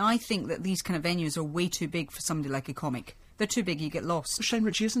also, you see, I think that these kind of venues are way too big for somebody like a comic. They're too big, you get lost. Well, Shane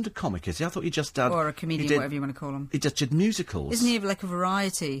Ritchie isn't a comic, is he? I thought he just did... Or a comedian, whatever you want to call him. He just did musicals. Isn't he like a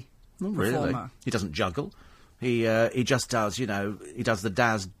variety Not performer? really. He doesn't juggle. He just does, you know, he does the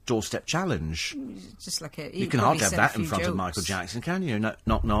Daz Doorstep Challenge. Just like a... You can hardly have that in front of Michael Jackson, can you? No,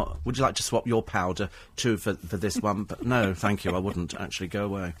 not. Would you like to swap your powder too for this one? But no, thank you. I wouldn't actually go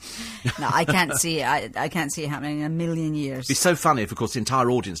away. No, I can't see it. I can't see it happening in a million years. It'd be so funny if, of course, the entire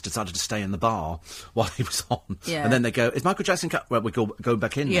audience decided to stay in the bar while he was on, Yeah. and then they go, "Is Michael Jackson?" Well, we go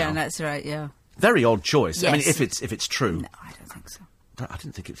back in Yeah, now. that's right. Yeah. Very odd choice. I mean, Yes. if it's true, No, I don't think so. I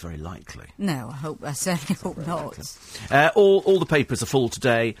didn't think it's very likely. No, I certainly hope not. All the papers are full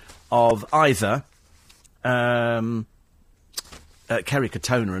today of either Kerry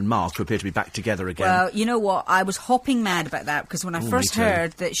Katona and Mark, who appear to be back together again. Well, you know what? I was hopping mad about that because when I first me too.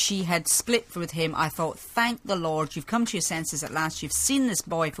 heard that she had split with him, I thought, thank the Lord, you've come to your senses at last. You've seen this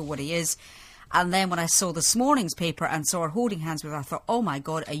boy for what he is. And then when I saw this morning's paper and saw her holding hands with her, I thought, oh my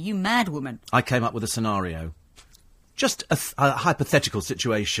God, are you mad, woman? I came up with a scenario. Just a hypothetical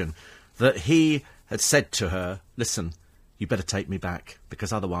situation that he had said to her, listen, you better take me back,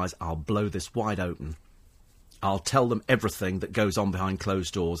 because otherwise I'll blow this wide open. I'll tell them everything that goes on behind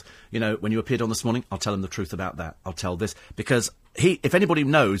closed doors. You know, when you appeared on this morning, I'll tell them the truth about that. I'll tell this. Because if anybody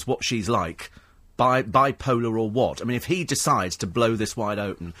knows what she's like, bipolar or what, I mean, if he decides to blow this wide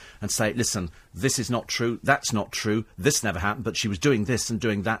open and say, listen, this is not true, that's not true, this never happened, but she was doing this and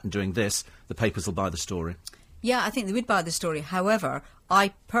doing that and doing this, the papers will buy the story. Yeah, I think they would buy the story. However,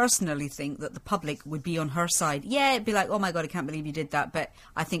 I personally think that the public would be on her side. Yeah, it'd be like, oh my God, I can't believe you did that. But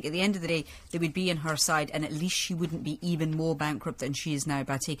I think at the end of the day, they would be on her side, and at least she wouldn't be even more bankrupt than she is now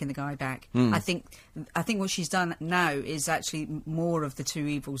by taking the guy back. I think what she's done now is actually more of the two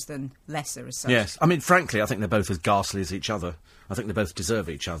evils than lesser as such. Yes. I mean, frankly, I think they're both as ghastly as each other. I think they both deserve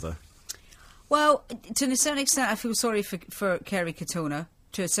each other. Well, to a certain extent, I feel sorry for Kerry Katona.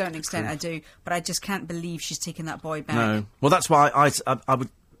 To a certain extent, I do, but I just can't believe she's taken that boy back. No. Well, that's why I would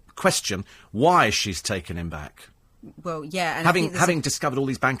question why she's taken him back. Well, yeah, and I think having discovered all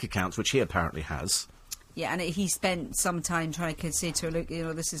these bank accounts, which he apparently has. Yeah, and he spent some time trying to say to her, look, you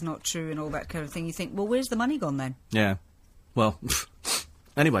know, this is not true and all that kind of thing. You think, well, where's the money gone then? Yeah. Well,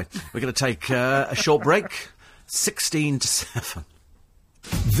 anyway, we're going to take a short break. 16 to 7.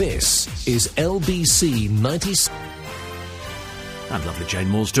 This is LBC 97. And lovely Jane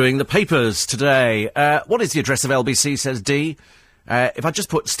Moore's doing the papers today. What is the address of LBC, says Dee? If I just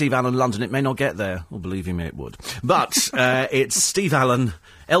put Steve Allen London, it may not get there. Well, believe me, it would. But it's Steve Allen,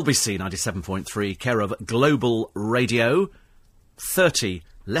 LBC 97.3, care of Global Radio, 30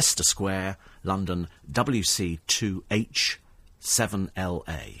 Leicester Square, London,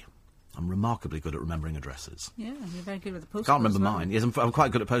 WC2H7LA. I'm remarkably good at remembering addresses. Yeah, you're very good with the postcodes. Can't remember as well. mine. Yes, I'm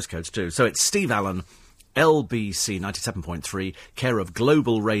quite good at postcodes too. So it's Steve Allen, LBC 97.3, care of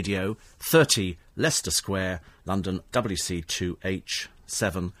Global Radio, 30 Leicester Square, London,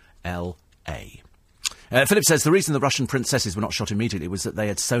 WC2H7LA. Philip says the reason the Russian princesses were not shot immediately was that they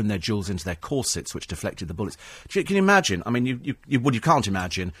had sewn their jewels into their corsets, which deflected the bullets. Can you imagine? I mean, you can't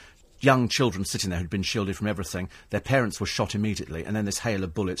imagine young children sitting there who'd been shielded from everything. Their parents were shot immediately, and then this hail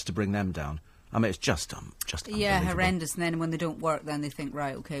of bullets to bring them down. I mean, it's just yeah, unbelievable. horrendous. And then when they don't work, then they think,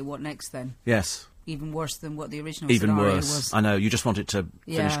 right, OK, what next then? Yes. Even worse than what the original Even scenario worse. was. I know, you just want it to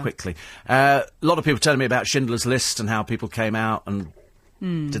finish Yeah. quickly. A lot of people telling me about Schindler's List and how people came out and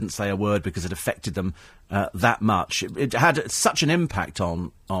didn't say a word because it affected them that much. It had such an impact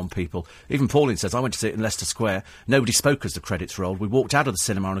on people. Even Pauline says, I went to see it in Leicester Square. Nobody spoke as the credits rolled. We walked out of the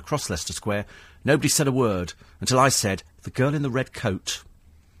cinema and across Leicester Square. Nobody said a word until I said, the girl in the red coat,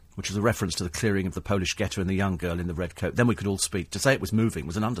 which was a reference to the clearing of the Polish ghetto and the young girl in the red coat. Then we could all speak. To say it was moving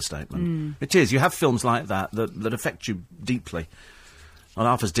was an understatement. It is. You have films like that affect you deeply. Not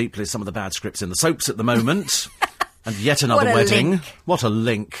half as deeply as some of the bad scripts in the soaps at the moment. And yet another What a wedding. link. What a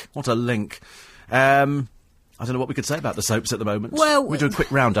link. What a link. I don't know what we could say about the soaps at the moment. Well, we'll do a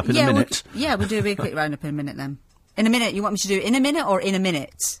quick roundup in a minute. We'll do a big quick roundup in a minute then. In a minute, you want me to do it in a minute or in a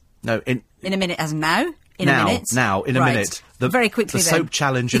minute? No, in a minute as now? In now, a minute? Now, in a Right. minute. Very quickly the then. soap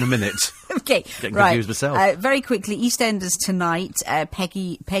challenge in a minute. Okay, Getting right. confused myself. Very quickly, EastEnders tonight,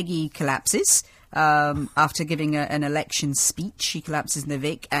 Peggy collapses. After giving an election speech, she collapses in the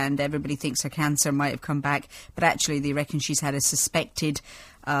Vic, and everybody thinks her cancer might have come back, but actually they reckon she's had a suspected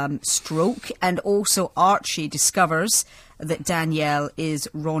stroke. And also Archie discovers that Danielle is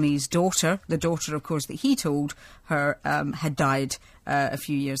Ronnie's daughter, the daughter, of course, that he told her had died a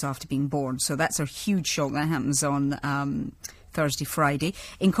few years after being born. So that's a huge shock. That happens on Thursday, Friday.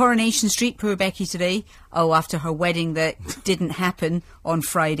 In Coronation Street, poor Becky today. Oh, after her wedding that didn't happen on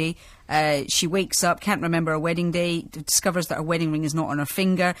Friday, she wakes up, can't remember her wedding day, discovers that her wedding ring is not on her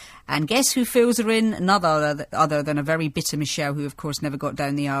finger, and guess who fills her in? None other than a very bitter Michelle, who of course never got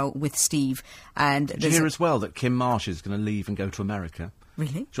down the aisle with Steve. And Did you hear as well that Kim Marsh is going to leave and go to America?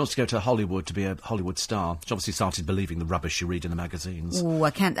 Really? She wants to go to Hollywood to be a Hollywood star. She obviously started believing the rubbish you read in the magazines. Oh,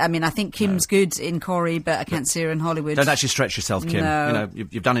 I can't. I mean, I think Kim's good in Corrie, but I can't see her in Hollywood. Don't actually stretch yourself, Kim. No. You know,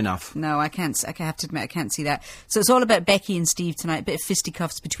 you've done enough. No, I can't. I have to admit, I can't see that. So it's all about Becky and Steve tonight. A bit of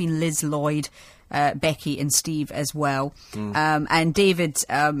fisticuffs between Liz Lloyd, Becky and Steve as well. And David,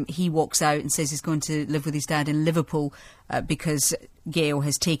 he walks out and says he's going to live with his dad in Liverpool because Gail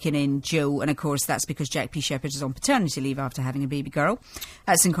has taken in Joe. And of course, that's because Jack P. Shepherd is on paternity leave after having a baby girl.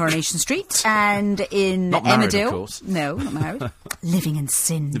 That's in Coronation Street. And in Not married, Emmerdale. of course. No, not married. Living in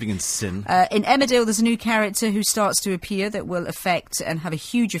sin. Living in sin. In Emmerdale, there's a new character who starts to appear that will affect and have a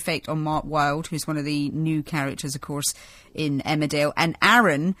huge effect on Mark Wilde, who's one of the new characters, of course, in Emmerdale. And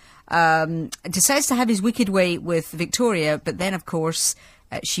Aaron decides to have his wicked way with Victoria, but then, of course,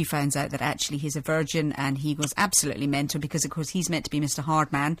 she finds out that actually he's a virgin, and he goes absolutely mental because, of course, he's meant to be Mr.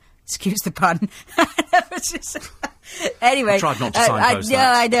 Hardman. Excuse the pun. Anyway, I tried not to signpost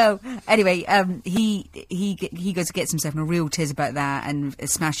yeah, that. I know. Anyway, he goes to gets himself in a real tiz about that and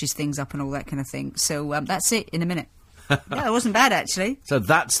smashes things up and all that kind of thing. So that's it in a minute. Yeah, it wasn't bad actually. So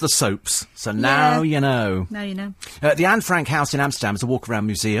that's the soaps. So now you know. Now you know. The Anne Frank House in Amsterdam is a walk-around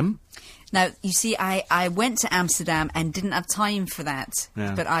museum. Now, you see, I went to Amsterdam and didn't have time for that.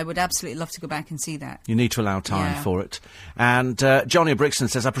 Yeah. But I would absolutely love to go back and see that. You need to allow time Yeah. for it. And Johnny Brixton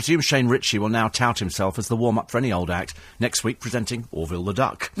says, I presume Shane Ritchie will now tout himself as the warm-up for any old act, next week presenting Orville the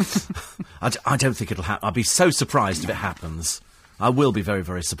Duck. I don't think it'll happen. I'll be so surprised if it happens. I will be very,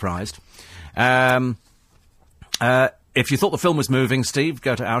 very surprised. If you thought the film was moving, Steve,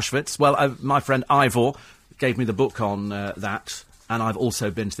 go to Auschwitz. Well, my friend Ivor gave me the book on that, and I've also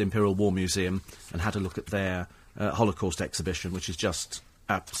been to the Imperial War Museum and had a look at their Holocaust exhibition, which is just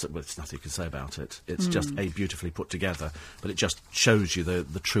absolutely... Well, there's nothing you can say about it. It's just beautifully put together, but it just shows you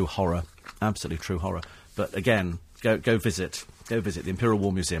the true horror, absolutely true horror. But again, go visit the Imperial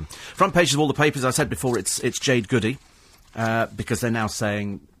War Museum. Front pages of all the papers, I said before, it's Jade Goody, because they're now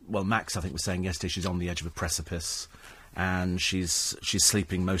saying... Well, Max, I think, was saying yesterday she's on the edge of a precipice, and she's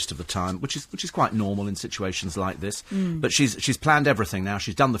sleeping most of the time, which is quite normal in situations like this. But she's planned everything now.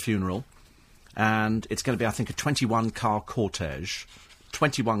 She's done the funeral, and it's going to be, I think, a 21-car cortege.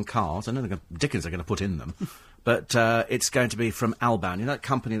 21 cars. I know Dickens are going to put in them, But it's going to be from Alban. You know that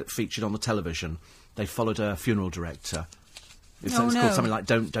company that featured on the television? They followed a funeral director. It's called something like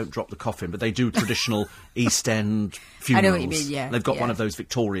Don't Drop the Coffin, but they do traditional East End funerals. I know what you mean, yeah. They've got one of those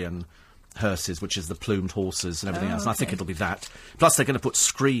Victorian hearses, which is the plumed horses and everything else, and I think it'll be that. Plus, they're going to put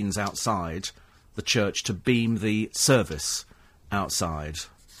screens outside the church to beam the service outside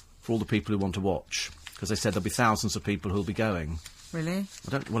for all the people who want to watch, because they said there'll be thousands of people who'll be going. Really?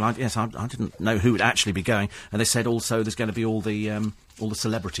 I didn't know who would actually be going, and they said also there's going to be all the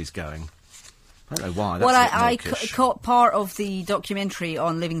celebrities going. I don't know why. That's I caught part of the documentary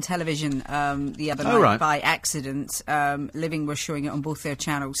on Living Television the other night by accident. Living were showing it on both their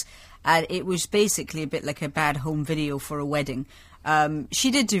channels, and it was basically a bit like a bad home video for a wedding.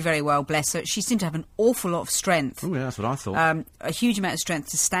 She did do very well, bless her. She seemed to have an awful lot of strength. Oh, yeah, that's what I thought. A huge amount of strength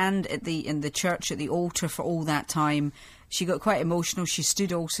to stand in the church at the altar for all that time. She got quite emotional. She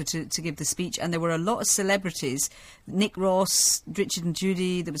stood also to give the speech, and there were a lot of celebrities: Nick Ross, Richard and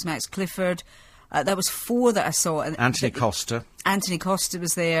Judy. There was Max Clifford. There was 4 that I saw. And Anthony Costa. Anthony Costa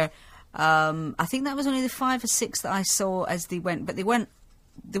was there. I think that was only the 5 or 6 that I saw as they went, but they weren't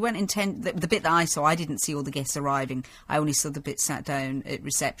intent. The bit that I saw, I didn't see all the guests arriving. I only saw the bit sat down at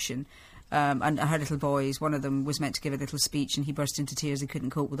reception. And her little boys, one of them was meant to give a little speech, and he burst into tears. He couldn't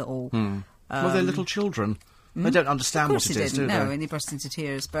cope with it all. Well, they're little children. They don't understand what it is, do they? No, and he burst into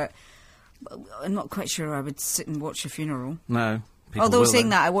tears. But I'm not quite sure I would sit and watch a funeral. No. Although saying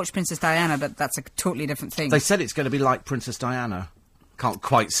that, I watched Princess Diana, but that's a totally different thing. They said it's going to be like Princess Diana. Can't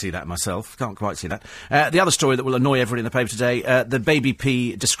quite see that myself. Can't quite see that. The other story that will annoy everybody in the paper today, the Baby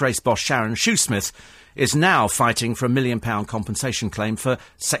P disgraced boss Sharon Shoesmith is now fighting for £1 million compensation claim for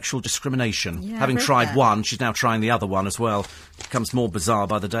sexual discrimination. Yeah, Having tried one, she's now trying the other one as well. It becomes more bizarre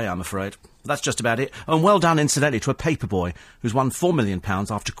by the day, I'm afraid. That's just about it. And well done, incidentally, to a paperboy who's won £4 million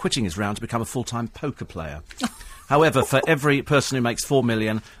after quitting his round to become a full-time poker player. However, for every person who makes 4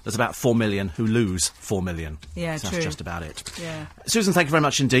 million, there's about 4 million who lose 4 million. Yeah, so true. That's just about it. Yeah. Susan, thank you very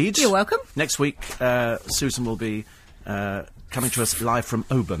much indeed. You're welcome. Next week, Susan will be coming to us live from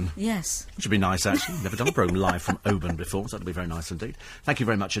Oban. Yes. Which would be nice, actually. Never done a programme live from Oban before, so that'll be very nice indeed. Thank you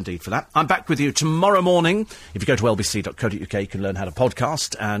very much indeed for that. I'm back with you tomorrow morning. If you go to lbc.co.uk, you can learn how to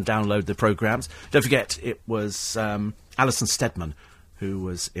podcast and download the programmes. Don't forget, it was Alison Steadman who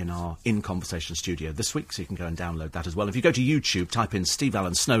was in our In Conversation studio this week, so you can go and download that as well. If you go to YouTube, type in Steve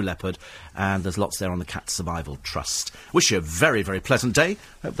Allen Snow Leopard, and there's lots there on the Cat Survival Trust. Wish you a very, very pleasant day.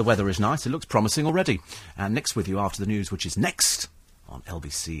 Hope the weather is nice. It looks promising already. And next with you after the news, which is next on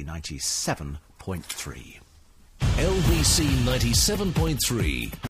LBC 97.3. LBC 97.3.